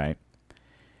 right?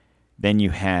 Then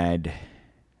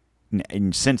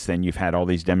and since then you've had all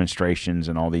these demonstrations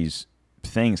and all these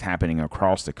things happening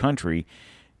across the country,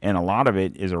 and a lot of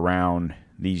it is around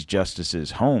these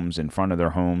justices' homes, in front of their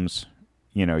homes.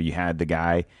 You had the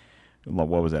guy, what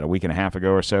was that, a week and a half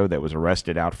ago or so, that was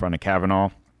arrested out front of Kavanaugh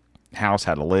house,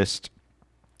 had a list,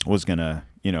 was going to,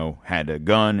 had a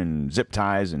gun and zip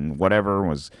ties and whatever,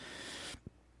 was,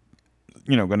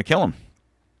 going to kill him.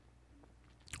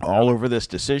 All over this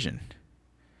decision.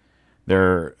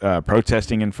 They're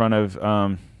protesting in front of,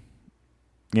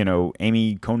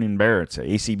 Amy Coney Barrett's,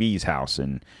 ACB's house,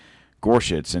 and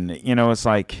Gorsuch's. And, it's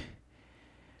like,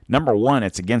 number one,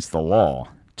 it's against the law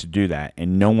to do that,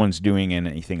 and no one's doing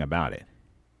anything about it.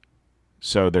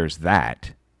 So there's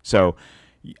that. So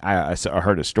I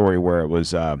heard a story where it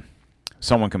was one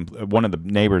of the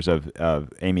neighbors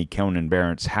of Amy Coney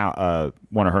Barrett's house,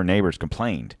 one of her neighbors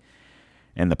complained,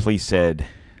 and the police said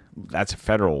that's a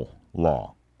federal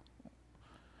law.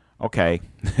 Okay,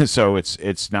 so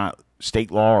it's not state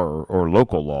law or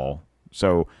local law.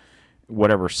 So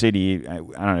whatever city, I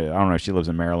don't know if she lives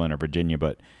in Maryland or Virginia,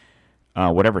 but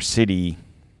whatever city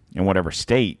in whatever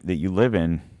state that you live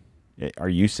in, are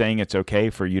you saying it's okay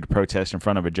for you to protest in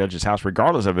front of a judge's house,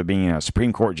 regardless of it being a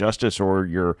Supreme Court justice or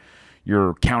your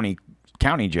county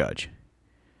judge?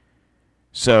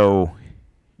 So,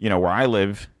 where I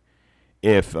live,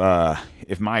 if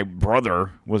my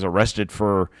brother was arrested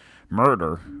for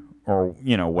murder or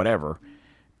whatever,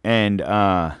 and they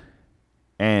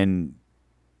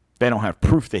don't have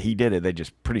proof that he did it, they're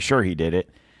just pretty sure he did it.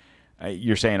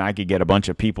 You're saying I could get a bunch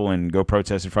of people and go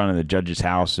protest in front of the judge's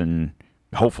house and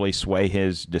hopefully sway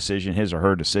his or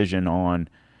her decision on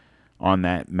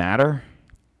that matter?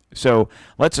 So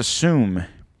let's assume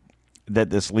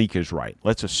that this leak is right.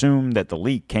 Let's assume that the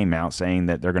leak came out saying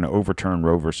that they're going to overturn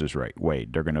Roe versus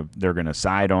Wade. They're going to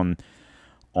side on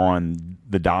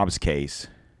the Dobbs case,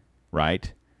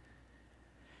 right?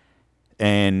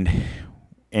 And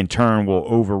in turn will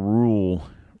overrule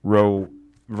Roe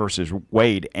versus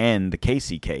Wade and the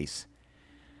Casey case.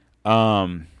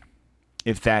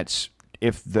 If that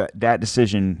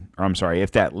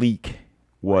leak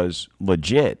was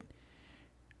legit,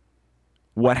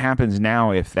 what happens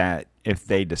now if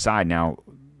they decide now?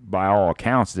 By all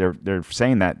accounts, they're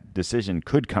saying that decision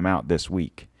could come out this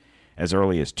week, as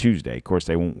early as Tuesday. Of course,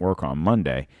 they won't work on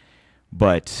Monday,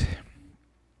 but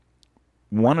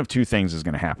one of two things is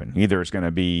going to happen. Either it's going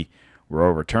to be we're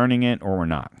overturning it or we're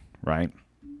not, right?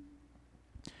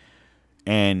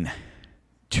 And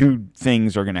two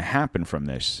things are going to happen from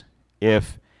this.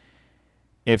 If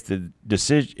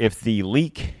the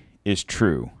leak is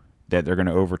true that they're going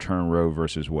to overturn Roe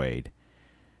versus Wade,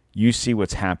 you see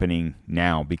what's happening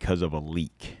now because of a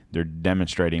leak. They're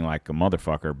demonstrating like a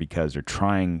motherfucker because they're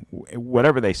trying,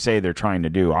 whatever they say they're trying to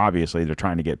do, obviously they're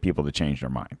trying to get people to change their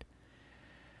mind.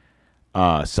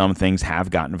 Some things have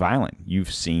gotten violent.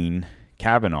 You've seen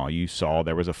Kavanaugh. You saw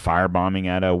there was a firebombing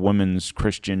at a women's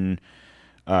Christian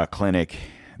clinic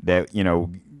that,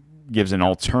 gives an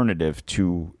alternative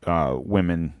to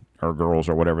women or girls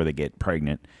or whatever that get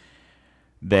pregnant.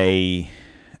 They,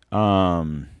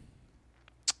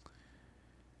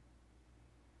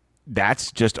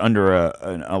 that's just under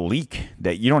a leak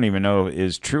that you don't even know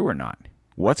is true or not.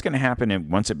 What's going to happen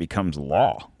once it becomes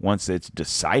law, once it's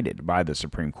decided by the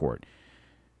Supreme Court?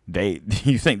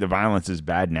 You think the violence is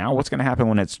bad now? What's going to happen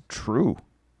when it's true?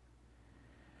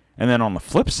 And then on the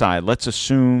flip side, let's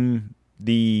assume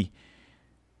the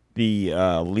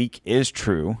leak is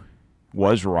true,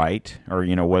 was right, or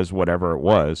was whatever it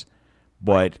was.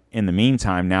 But in the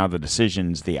meantime, now the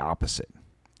decision's the opposite.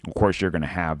 Of course, you're going to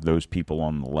have those people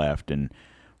on the left and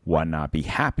whatnot be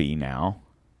happy now,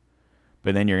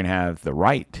 but then you're going to have the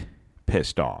right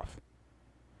pissed off.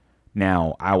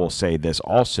 Now, I will say this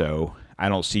also: I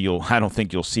don't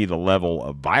think you'll see the level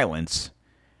of violence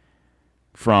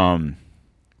from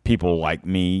people like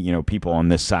me, people on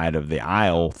this side of the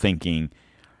aisle thinking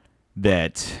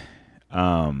that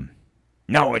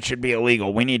no, it should be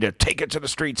illegal. We need to take it to the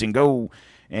streets and go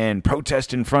and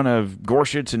protest in front of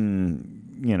Gorsuch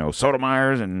and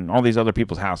Sotomayor's and all these other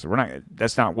people's houses.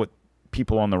 That's not what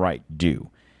people on the right do.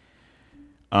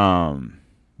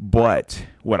 But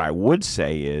what I would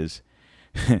say is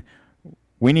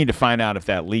we need to find out if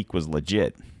that leak was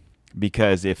legit,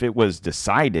 because if it was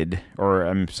decided, or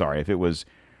if it was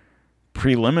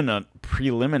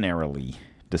preliminarily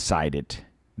decided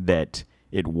that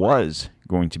it was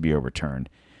going to be overturned,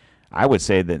 I would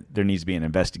say that there needs to be an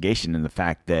investigation in the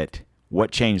fact that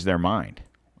what changed their mind.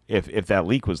 If that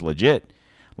leak was legit,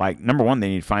 like, number one, they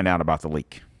need to find out about the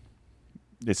leak.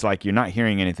 It's like you're not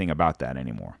hearing anything about that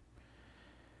anymore.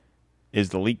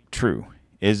 Is the leak true?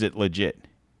 Is it legit?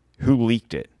 Who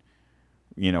leaked it?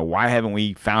 Why haven't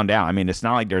we found out? I mean, it's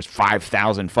not like there's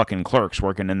 5,000 fucking clerks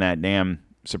working in that damn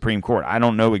Supreme Court. I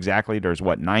don't know exactly. There's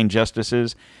 9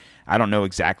 justices. I don't know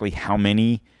exactly how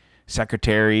many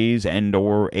secretaries and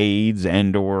or aides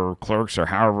and or clerks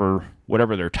or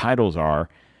whatever their titles are.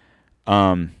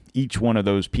 Each one of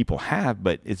those people have,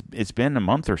 but it's been a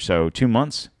month or so, 2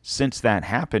 months since that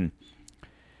happened.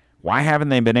 Why haven't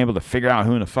they been able to figure out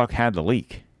who in the fuck had the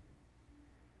leak?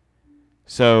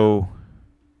 So,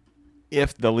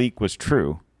 if the leak was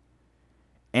true,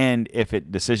 and if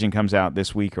decision comes out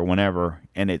this week or whenever,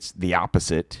 and it's the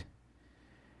opposite,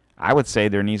 I would say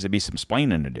there needs to be some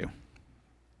splaining to do.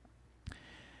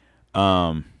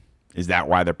 Is that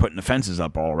why they're putting the fences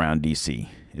up all around D.C.?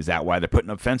 Is that why they're putting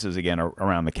up fences again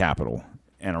around the Capitol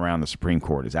and around the Supreme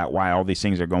Court? Is that why all these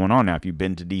things are going on now? If you've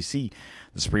been to D.C.,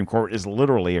 the Supreme Court is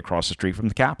literally across the street from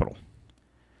the Capitol.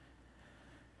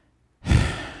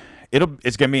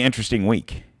 It's going to be an interesting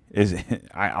week.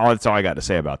 That's all I got to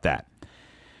say about that.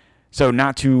 So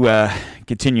not to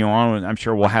continue on, I'm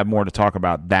sure we'll have more to talk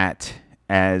about that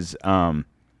as the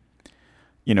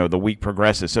week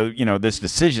progresses. So this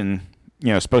decision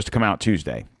is supposed to come out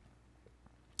Tuesday.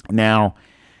 Now,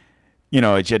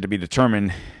 it's yet to be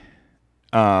determined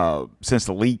since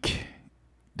the leak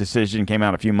decision came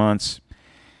out a few months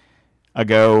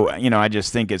ago. I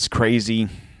just think it's crazy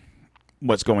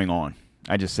what's going on.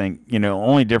 I just think, the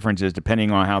only difference is, depending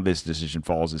on how this decision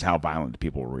falls, is how violent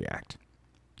people will react.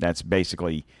 That's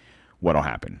basically what'll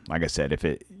happen. Like I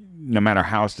said, no matter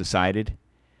how it's decided,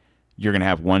 you're going to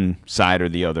have one side or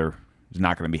the other is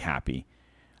not going to be happy.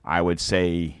 I would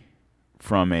say,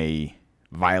 from a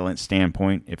violent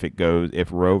standpoint,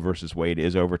 if Roe versus Wade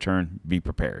is overturned, be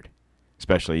prepared,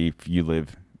 especially if you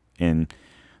live in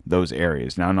those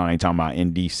areas. Now, I'm not even talking about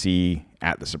in D.C.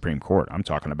 at the Supreme Court. I'm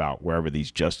talking about wherever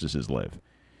these justices live.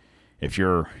 If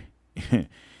you're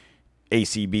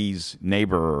ACB's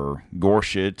neighbor, or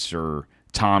Gorsuch, or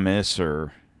Thomas,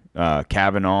 or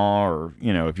Kavanaugh, or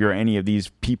if you're any of these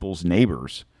people's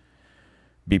neighbors,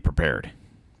 be prepared.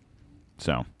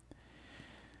 So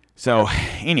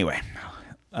anyway,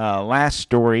 last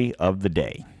story of the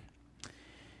day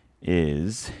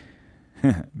is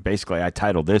basically, I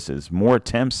titled this as "More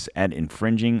Attempts at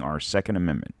Infringing Our Second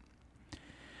Amendment."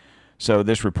 So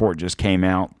this report just came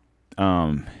out.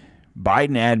 Biden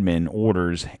admin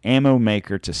orders ammo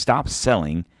maker to stop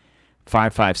selling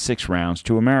 .556 rounds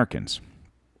to Americans.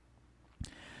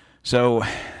 So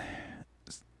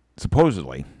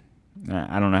supposedly,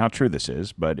 I don't know how true this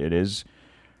is, but it is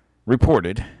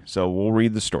reported, so we'll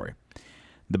read the story.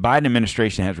 The Biden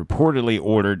administration has reportedly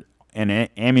ordered an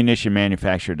ammunition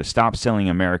manufacturer to stop selling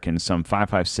Americans some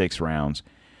 .556 rounds,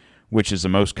 which is the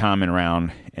most common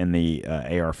round in the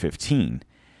AR-15.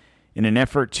 In an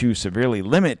effort to severely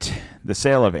limit the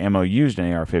sale of ammo used in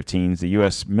AR-15s, the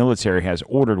U.S. military has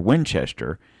ordered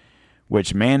Winchester,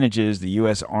 which manages the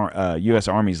U.S.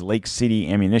 Army's Lake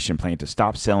City ammunition plant, to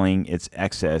stop selling its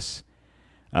excess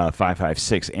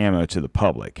 5.56 ammo to the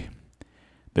public.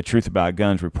 The Truth About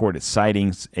Guns reported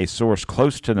citing a source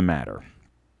close to the matter.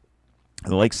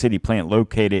 The Lake City plant,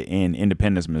 located in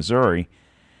Independence, Missouri,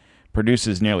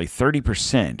 produces nearly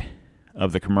 30%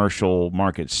 of the commercial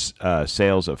market's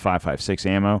sales of 5.56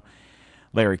 ammo.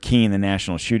 Larry Keene, the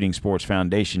National Shooting Sports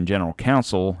Foundation General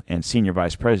Counsel and Senior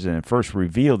Vice President, first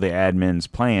revealed the admin's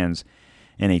plans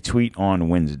in a tweet on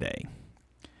Wednesday.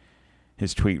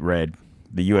 His tweet read,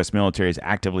 "The U.S. military is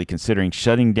actively considering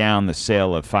shutting down the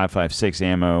sale of 5.56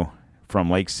 ammo from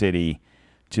Lake City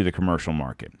to the commercial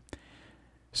market."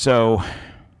 So,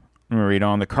 let me read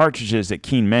on. The cartridges that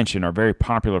Keene mentioned are very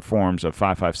popular forms of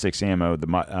 5.56 ammo. The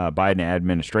Biden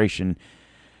administration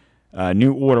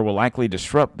new order will likely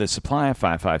disrupt the supply of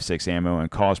 5.56 ammo and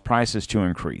cause prices to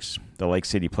increase. The Lake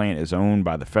City plant is owned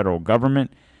by the federal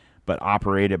government, but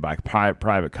operated by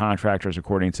private contractors,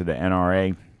 according to the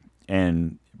NRA,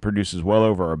 and produces well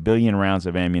over 1 billion rounds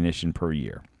of ammunition per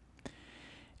year.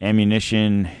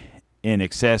 Ammunition in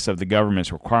excess of the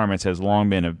government's requirements has long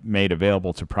been made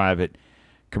available to private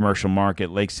commercial market.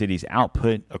 Lake City's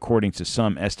output, according to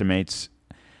some estimates,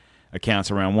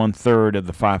 accounts around 1/3 of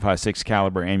the 5.56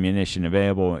 caliber ammunition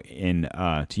available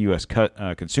to U.S.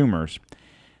 consumers.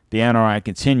 The NRI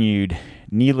continued,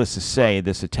 "Needless to say,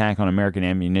 this attack on American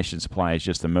ammunition supply is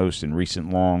just the most in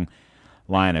recent long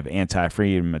line of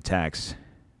anti-freedom attacks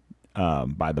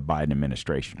by the Biden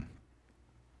administration.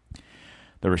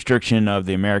 The restriction of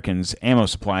the Americans' ammo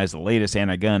supply is the latest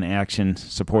anti-gun action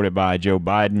supported by Joe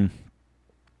Biden,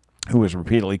 who has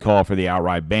repeatedly called for the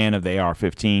outright ban of the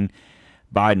AR-15.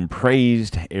 Biden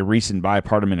praised a recent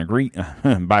bipartisan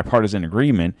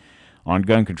agreement on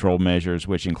gun control measures,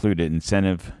 which included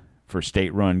incentive for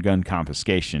state-run gun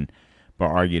confiscation, but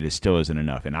argued it still isn't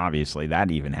enough. And obviously,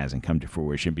 that even hasn't come to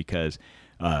fruition because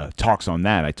talks on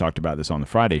that, I talked about this on the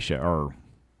Friday show. Or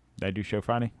did I do show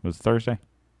Friday? Was it Thursday?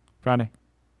 Friday?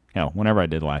 Hell, whenever I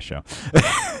did the last show.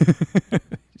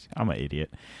 I'm an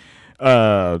idiot.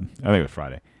 I think it was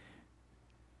Friday.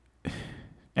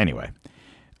 Anyway.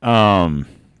 Last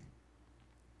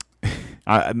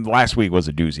week was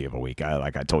a doozy of a week.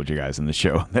 Like I told you guys in the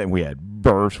show, that we had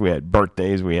births, we had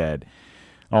birthdays, we had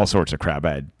all sorts of crap.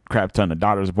 I had a crap ton of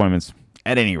doctor's appointments.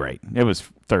 At any rate, it was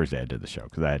Thursday I did the show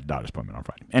because I had a doctor's appointment on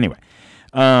Friday. Anyway,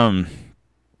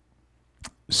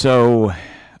 so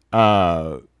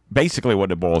basically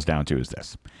what it boils down to is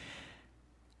this.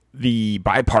 The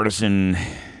bipartisan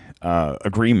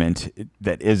agreement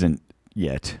that isn't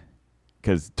yet,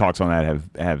 because talks on that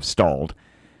have stalled,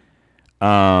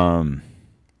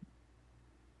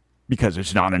 because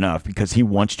it's not enough, because he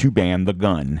wants to ban the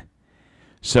gun.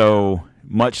 So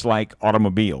much like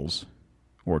automobiles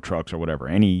or trucks or whatever,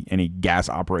 any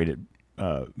gas-operated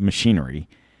machinery,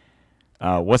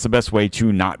 what's the best way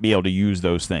to not be able to use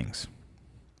those things?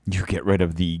 You get rid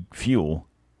of the fuel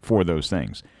for those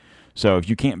things. So if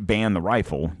you can't ban the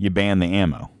rifle, you ban the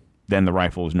ammo. Then the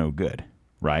rifle is no good,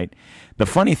 right? The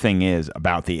funny thing is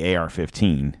about the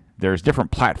AR-15, there's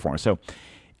different platforms. So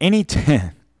any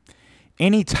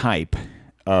type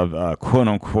of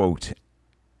quote-unquote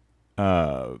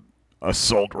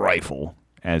assault rifle,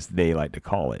 as they like to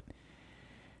call it,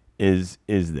 is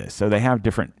this. So they have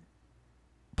different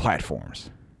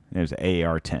platforms. There's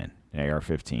AR-10,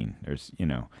 AR-15. There's,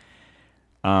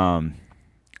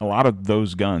 a lot of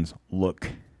those guns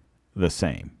look the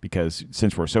same, because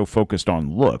since we're so focused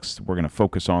on looks, we're going to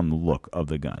focus on the look of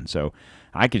the gun. So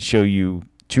I could show you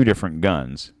two different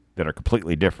guns that are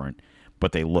completely different,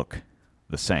 but they look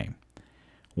the same.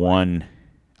 One,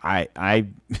 I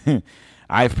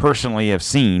personally have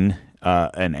seen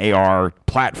an AR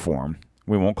platform.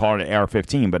 We won't call it an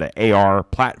AR-15, but an AR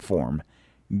platform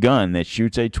gun that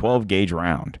shoots a 12-gauge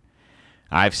round.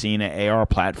 I've seen an AR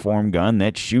platform gun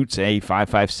that shoots a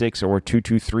 5.56 or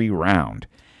 223 round.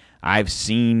 I've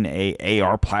seen a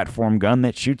AR platform gun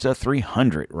that shoots a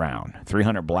 300 round,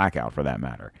 300 blackout for that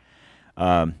matter.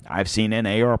 I've seen an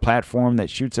AR platform that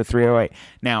shoots a 308.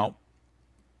 Now,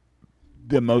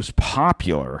 the most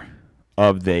popular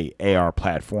of the AR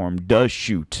platform does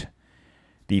shoot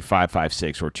the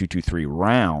 5.56 or 223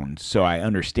 round, so I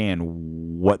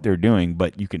understand what they're doing,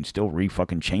 but you can still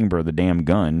fucking chamber the damn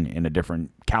gun in a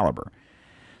different caliber.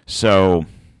 So,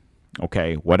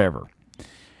 okay, whatever.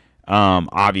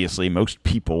 Obviously, most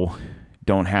people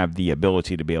don't have the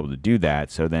ability to be able to do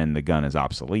that, so then the gun is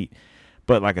obsolete.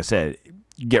 But like I said,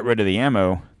 you get rid of the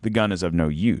ammo, the gun is of no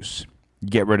use. You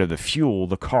get rid of the fuel,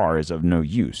 the car is of no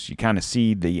use. You kind of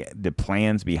see the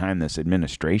plans behind this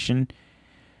administration.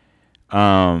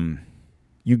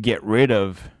 You get rid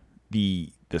of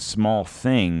the small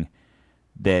thing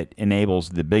that enables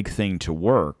the big thing to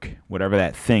work, whatever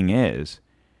that thing is,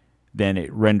 then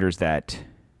it renders that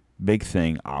big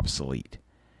thing obsolete.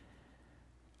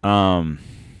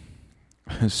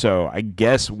 So I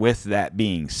guess with that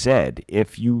being said,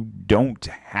 if you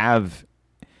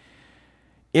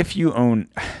own,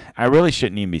 I really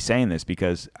shouldn't even be saying this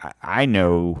because I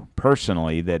know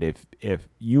personally that if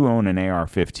you own an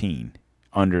AR-15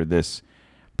 under this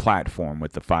platform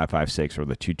with the 5.56 or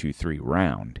the 223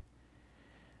 round,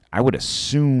 I would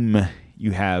assume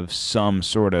you have some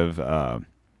sort of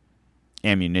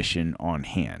ammunition on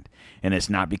hand. And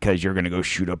it's not because you're going to go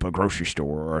shoot up a grocery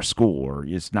store or a school, or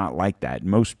it's not like that.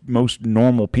 Most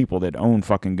normal people that own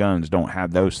fucking guns don't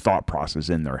have those thought processes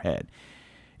in their head.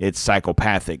 It's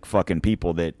psychopathic fucking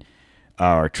people that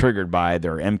are triggered by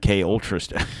their MK Ultra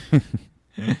stuff.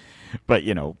 But,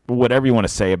 whatever you want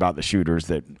to say about the shooters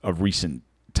that of recent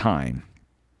time,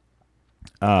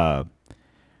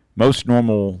 most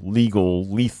normal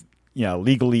legally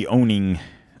owning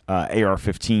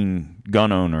AR-15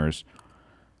 gun owners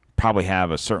probably have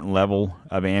a certain level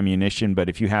of ammunition, but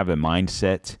if you have a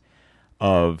mindset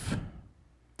of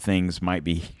things might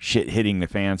be shit hitting the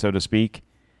fan, so to speak,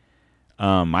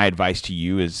 my advice to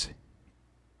you is,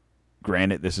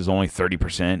 granted, this is only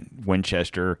 30%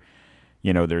 Winchester.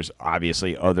 There's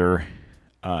obviously other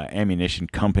ammunition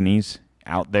companies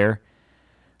out there,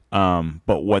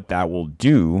 but what that will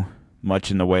do,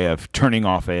 much in the way of turning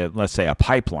off let's say a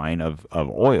pipeline of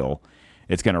oil,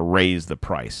 it's going to raise the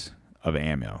price of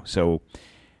ammo. So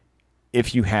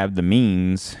if you have the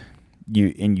means,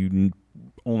 you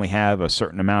only have a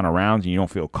certain amount of rounds and you don't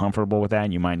feel comfortable with that,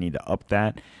 and you might need to up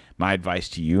that, my advice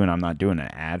to you, and I'm not doing an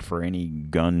ad for any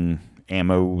gun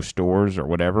ammo stores or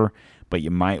whatever, but you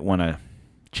might want to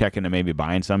check into maybe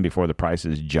buying some before the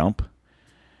prices jump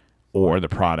or the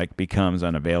product becomes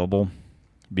unavailable.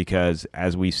 Because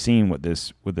as we've seen, what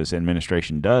this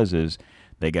administration does is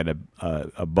they get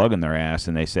a bug in their ass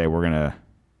and they say, we're going to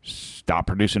stop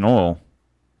producing oil,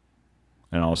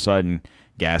 and all of a sudden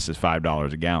gas is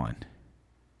 $5 a gallon.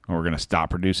 Or we're going to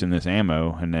stop producing this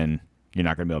ammo, and then you're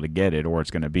not going to be able to get it, or it's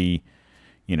going to be,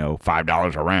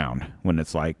 $5 a round when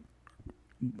it's like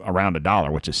around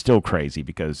 $1, which is still crazy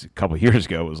because a couple of years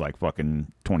ago it was like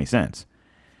fucking 20 cents.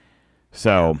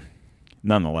 So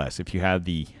nonetheless, if you have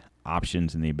the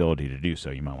options and the ability to do so,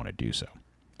 you might want to do so.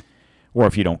 Or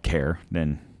if you don't care,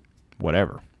 then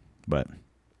whatever. But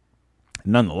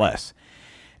nonetheless,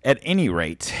 at any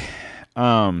rate,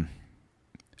 I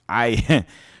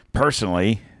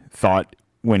personally thought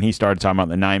when he started talking about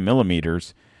the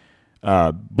 9mm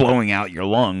blowing out your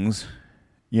lungs,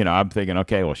 I'm thinking,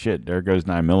 okay, well, shit, there goes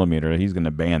 9mm. He's going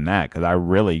to ban that, because I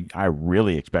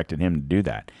really expected him to do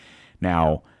that.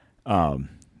 Now,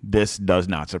 this does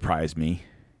not surprise me,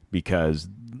 because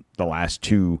the last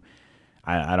two,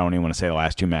 I don't even want to say the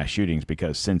last two mass shootings,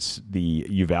 because since the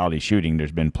Uvalde shooting,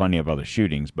 there's been plenty of other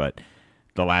shootings, but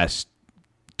the last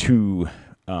two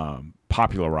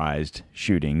popularized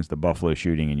shootings, the Buffalo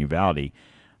shooting and Uvalde,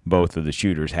 both of the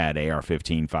shooters had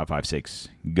AR-15, 5.56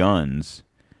 guns.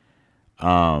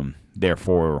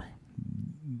 Therefore,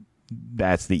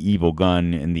 that's the evil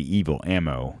gun and the evil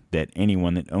ammo. That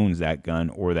anyone that owns that gun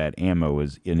or that ammo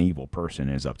is an evil person,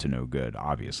 is up to no good,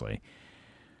 obviously.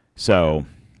 So,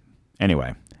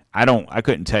 anyway, I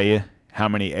couldn't tell you how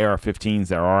many AR-15s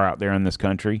there are out there in this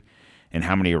country, and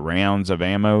how many rounds of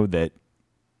ammo that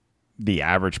the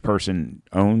average person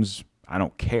owns. I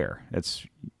don't care. That's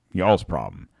y'all's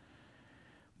problem.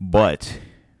 But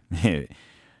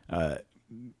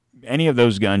any of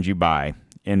those guns you buy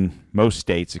in most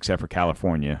states except for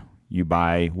California, you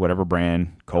buy whatever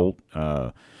brand, Colt,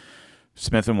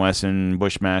 Smith & Wesson,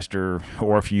 Bushmaster,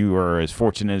 or if you are as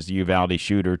fortunate as the Uvalde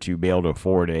shooter to be able to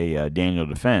afford a Daniel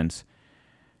Defense,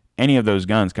 any of those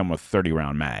guns come with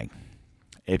 30-round mag.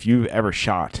 If you've ever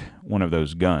shot one of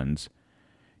those guns,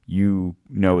 you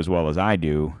know as well as I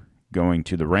do, going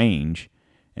to the range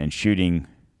and shooting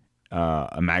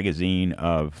a magazine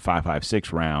of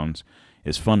 5.56 rounds,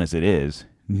 as fun as it is,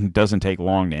 it doesn't take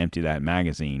long to empty that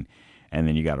magazine, and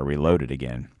then you got to reload it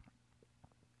again.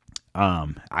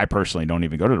 I personally don't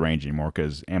even go to the range anymore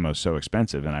because ammo is so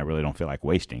expensive, and I really don't feel like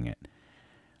wasting it.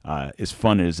 As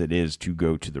fun as it is to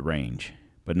go to the range,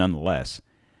 but nonetheless,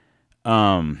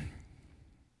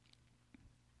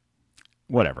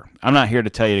 whatever. I'm not here to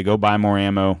tell you to go buy more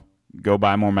ammo, go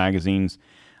buy more magazines.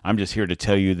 I'm just here to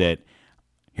tell you that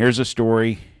here's a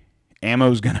story.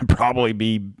 Ammo's going to probably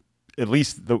be, at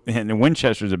least, and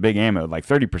Winchester's a big ammo, like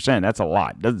 30%. That's a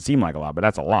lot. Doesn't seem like a lot, but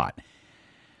that's a lot.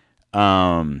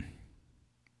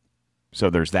 So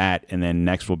there's that, and then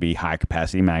next will be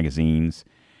high-capacity magazines,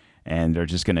 And they're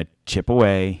just going to chip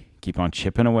away, keep on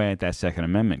chipping away at that Second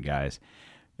Amendment, guys.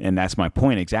 And that's my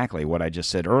point exactly, what I just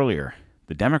said earlier.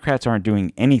 The Democrats aren't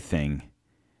doing anything.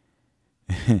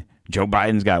 Joe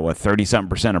Biden's got,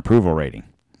 30-something% approval rating.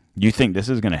 You think this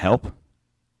is going to help?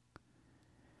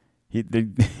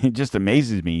 It just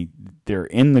amazes me. They're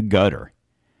in the gutter,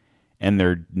 and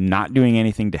they're not doing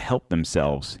anything to help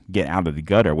themselves get out of the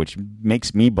gutter, which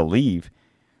makes me believe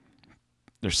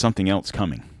there's something else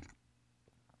coming.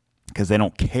 Because they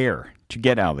don't care to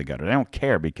get out of the gutter. They don't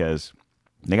care because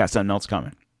they got something else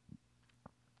coming.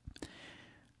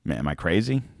 Man, am I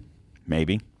crazy?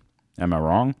 Maybe. Am I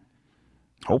wrong?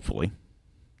 Hopefully.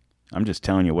 I'm just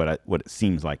telling you what it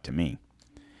seems like to me.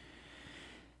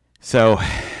 So,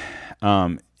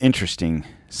 interesting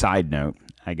side note.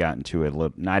 I got into it a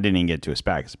little. I didn't even get to a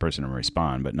SPAC because the person didn't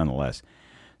respond, but nonetheless.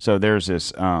 So there's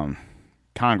this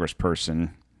congressperson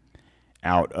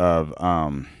out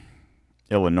of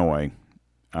Illinois.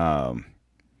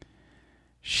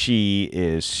 She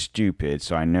is stupid,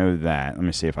 so I know that. Let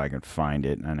me see if I can find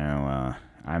it. I know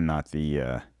I'm not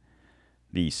the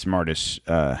smartest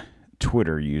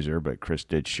Twitter user, but Chris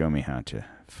did show me how to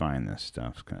find this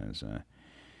stuff because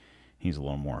he's a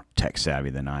little more tech savvy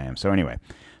than I am. So anyway,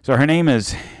 so her name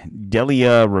is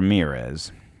Delia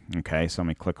Ramirez. Okay, so let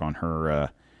me click on her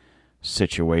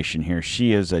situation here.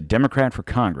 She is a Democrat for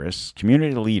Congress,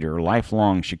 community leader,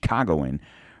 lifelong Chicagoan,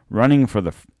 running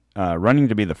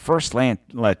to be the first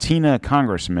Latina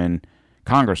congresswoman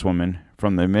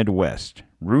from the Midwest,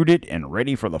 rooted and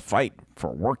ready for the fight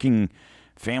for working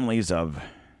families of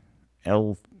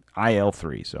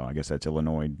IL3. So I guess that's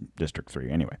Illinois District 3.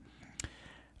 Anyway,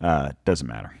 doesn't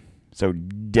matter. So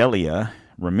Delia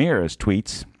Ramirez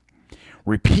tweets,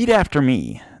 "Repeat after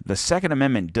me. The Second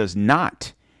Amendment does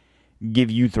not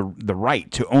give you the right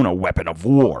to own a weapon of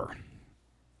war."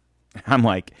 I'm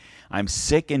like, I'm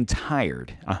sick and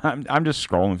tired. I'm just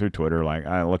scrolling through Twitter. Like,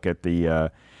 I look at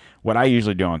what I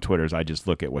usually do on Twitter is I just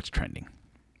look at what's trending.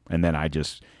 And then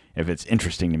if it's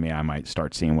interesting to me, I might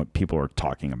start seeing what people are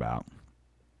talking about.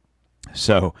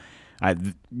 So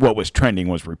what was trending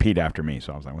was repeat after me.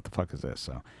 So I was like, what the fuck is this?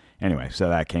 So anyway, so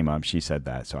that came up. She said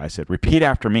that. So I said, repeat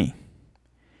after me.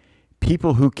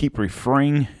 People who keep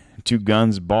referring to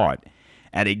guns bought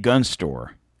at a gun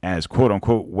store as quote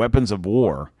unquote weapons of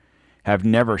war have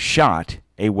never shot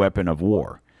a weapon of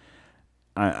war.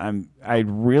 I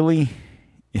really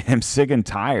am sick and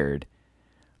tired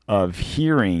of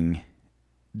hearing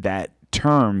that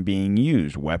term being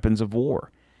used, weapons of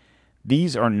war.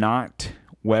 These are not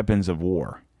weapons of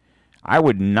war. I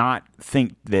would not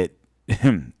think that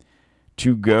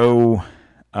to go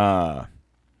to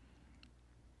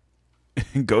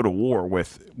war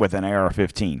with an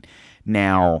AR-15.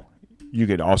 Now, you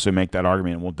could also make that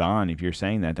argument, well, Don, if you're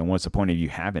saying that, then what's the point of you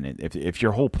having it? If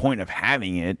your whole point of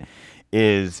having it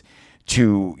is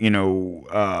to,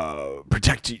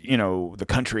 protect, the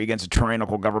country against a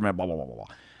tyrannical government, blah, blah, blah, blah.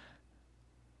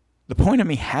 The point of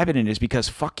me having it is because,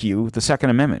 fuck you, the Second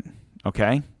Amendment,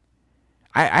 okay?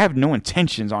 I have no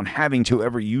intentions on having to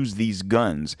ever use these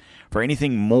guns for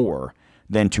anything more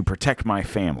than to protect my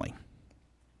family.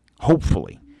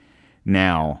 Hopefully.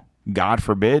 Now, God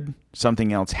forbid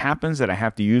something else happens that I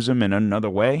have to use them in another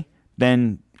way,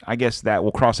 then I guess that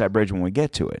we'll cross that bridge when we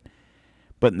get to it.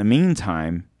 But in the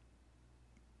meantime,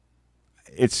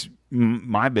 it's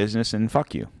my business and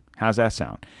fuck you. How's that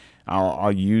sound?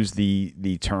 I'll use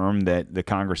the term that the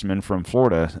congressman from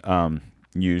Florida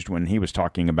used when he was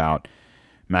talking about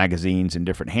magazines and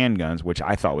different handguns, which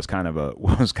I thought was kind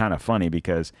of funny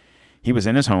because he was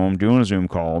in his home doing a Zoom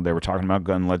call. They were talking about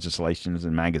gun legislations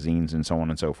and magazines and so on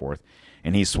and so forth.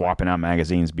 And he's swapping out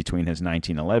magazines between his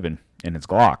 1911 and his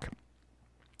Glock.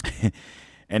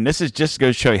 And this is just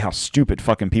going to show you how stupid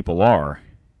fucking people are.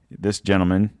 This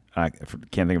gentleman, I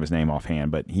can't think of his name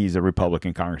offhand, but he's a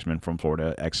Republican congressman from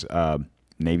Florida,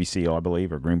 ex-Navy SEAL, I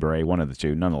believe, or Green Beret, one of the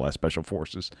two, nonetheless, Special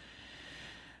Forces.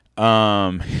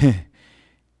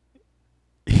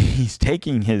 He's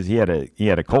taking he had a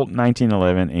Colt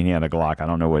 1911 and he had a Glock. I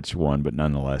don't know which one, but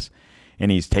nonetheless. And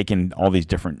he's taken all these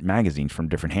different magazines from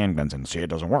different handguns and see, it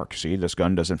doesn't work. See, this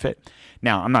gun doesn't fit.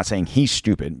 Now, I'm not saying he's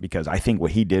stupid because I think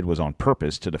what he did was on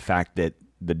purpose to the fact that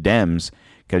the Dems,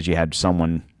 because you had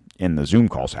someone in the Zoom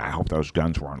call say, I hope those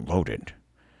guns weren't loaded.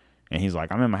 And he's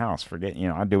like, I'm in my house. Forget,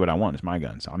 I do what I want. It's my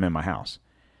guns. I'm in my house.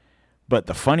 But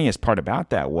the funniest part about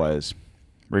that was,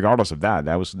 regardless of that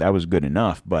was good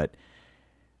enough, but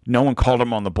no one called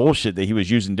him on the bullshit that he was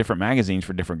using different magazines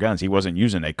for different guns. He wasn't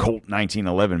using a Colt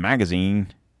 1911 magazine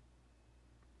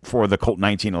for the Colt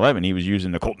 1911. He was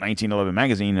using the Colt 1911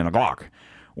 magazine and a Glock,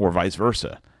 or vice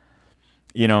versa.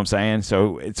 You know what I'm saying?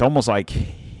 So it's almost like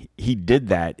he did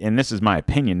that, and this is my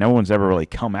opinion. No one's ever really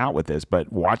come out with this,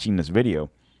 but watching this video,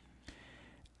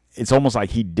 it's almost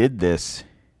like he did this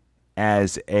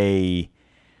as a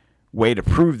way to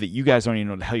prove that you guys don't even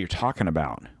know what the hell you're talking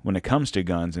about when it comes to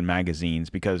guns and magazines,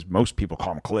 because most people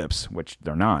call them clips, which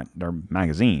they're not. They're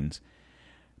magazines.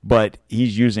 But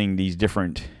he's using these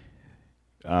different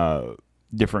brand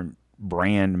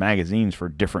magazines for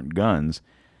different guns,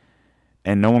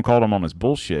 and no one called him on his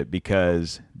bullshit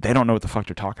because they don't know what the fuck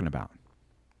they're talking about.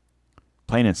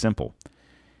 Plain and simple.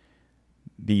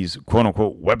 These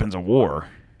quote-unquote weapons of war,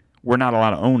 we're not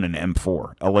allowed to own an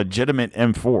M4. A legitimate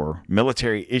M4,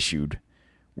 military issued,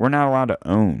 we're not allowed to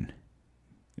own.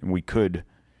 And we could,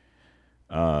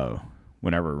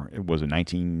 whenever it was in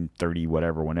 1930,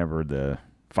 whatever, whenever the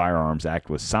Firearms Act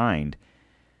was signed.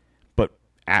 But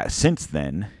since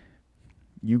then,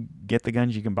 you get the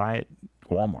guns you can buy at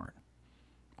Walmart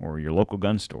or your local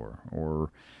gun store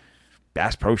or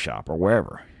Bass Pro Shop or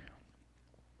wherever.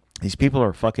 These people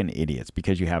are fucking idiots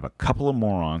because you have a couple of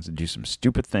morons that do some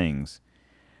stupid things.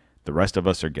 The rest of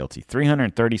us are guilty.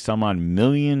 330 some odd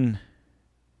million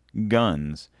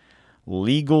guns,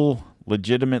 legal,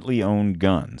 legitimately owned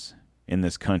guns in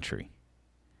this country.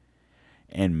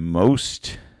 And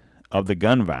most of the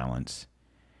gun violence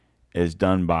is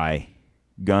done by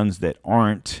guns that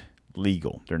aren't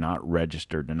legal. They're not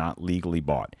registered. They're not legally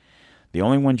bought. The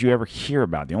only ones you ever hear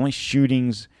about, the only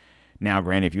shootings, now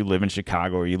granted, if you live in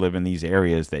Chicago or you live in these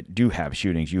areas that do have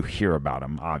shootings, you hear about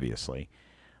them, obviously.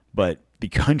 But the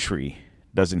country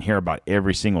doesn't hear about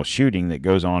every single shooting that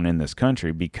goes on in this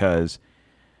country because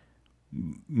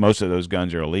most of those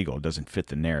guns are illegal. It doesn't fit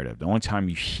the narrative. The only time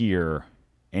you hear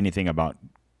anything about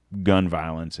gun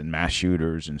violence and mass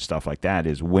shooters and stuff like that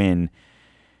is when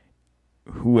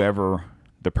whoever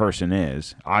the person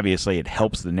is, obviously it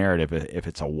helps the narrative if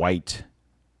it's a white,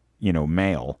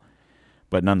 male,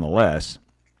 but nonetheless,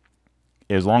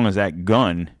 as long as that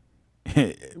gun,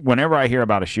 whenever I hear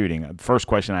about a shooting, the first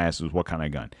question I ask is what kind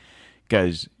of gun,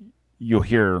 because you'll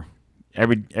hear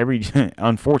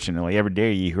unfortunately every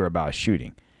day you hear about a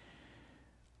shooting.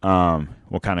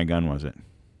 What kind of gun was it?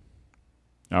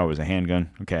 Oh, it was a handgun?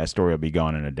 Okay, that story will be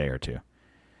gone in a day or two.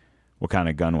 What kind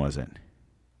of gun was it?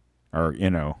 Or,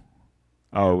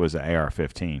 oh, it was an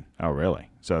AR-15. Oh, really?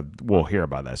 So we'll hear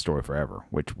about that story forever,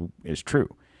 which is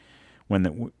true.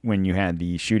 When you had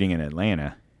the shooting in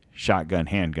Atlanta, shotgun,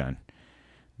 handgun,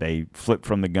 they flipped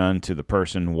from the gun to the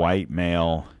person, white,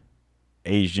 male,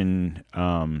 Asian,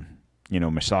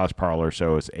 massage parlor,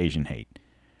 so it's Asian hate.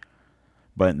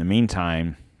 But in the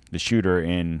meantime, the shooter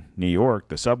in New York,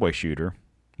 the subway shooter,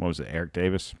 what was it, Eric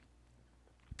Davis?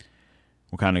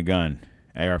 What kind of gun?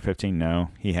 AR-15? No.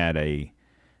 He had a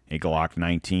Glock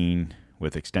 19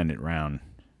 with extended round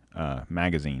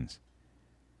magazines.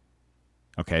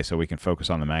 Okay, so we can focus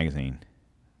on the magazine.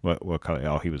 What color?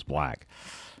 Oh, he was black.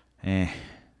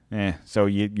 So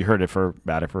you heard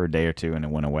about it for a day or two and it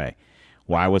went away.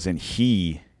 Why wasn't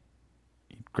he?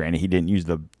 Granted, he didn't use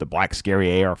the black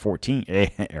scary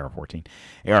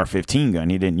AR-15 gun.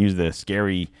 He didn't use the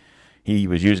scary. He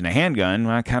was using a handgun.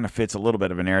 Well, that kind of fits a little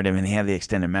bit of a narrative, and he had the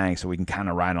extended mag, so we can kind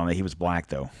of ride on that. He was black,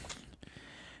 though.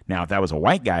 Now, if that was a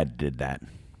white guy that did that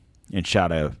and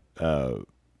shot a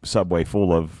subway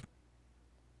full of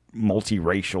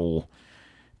multiracial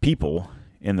people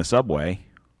in the subway,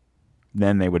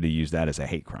 then they would have used that as a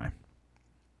hate crime.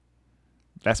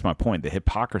 That's my point. The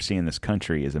hypocrisy in this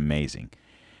country is amazing.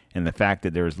 And the fact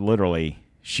that there's literally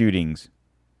shootings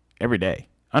every day.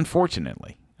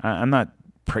 Unfortunately, I'm not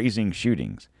praising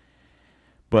shootings,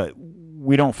 but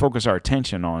we don't focus our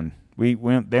attention on,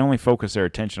 they only focus their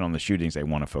attention on the shootings they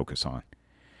want to focus on.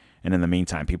 And in the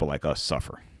meantime, people like us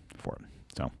suffer for it.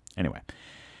 So anyway.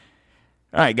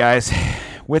 All right, guys.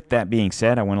 With that being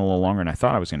said, I went a little longer than I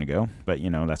thought I was going to go, but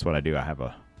that's what I do.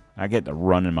 I get the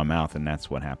run in my mouth, and that's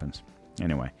what happens.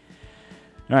 Anyway.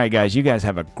 All right, guys. You guys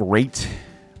have a great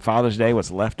Father's Day,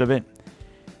 what's left of it,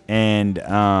 and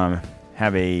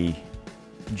have a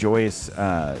joyous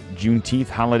Juneteenth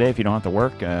holiday. If you don't have to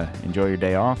work, enjoy your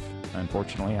day off.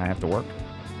 Unfortunately, I have to work.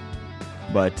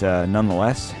 But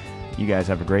nonetheless, you guys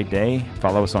have a great day.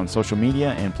 Follow us on social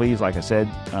media, and please, like I said,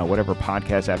 whatever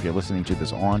podcast app you're listening to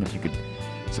this on, if you could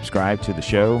subscribe to the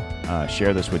show,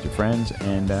 share this with your friends,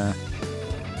 and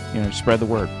spread the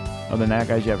word. Other than that,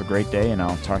 guys, you have a great day, and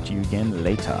I'll talk to you again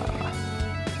later.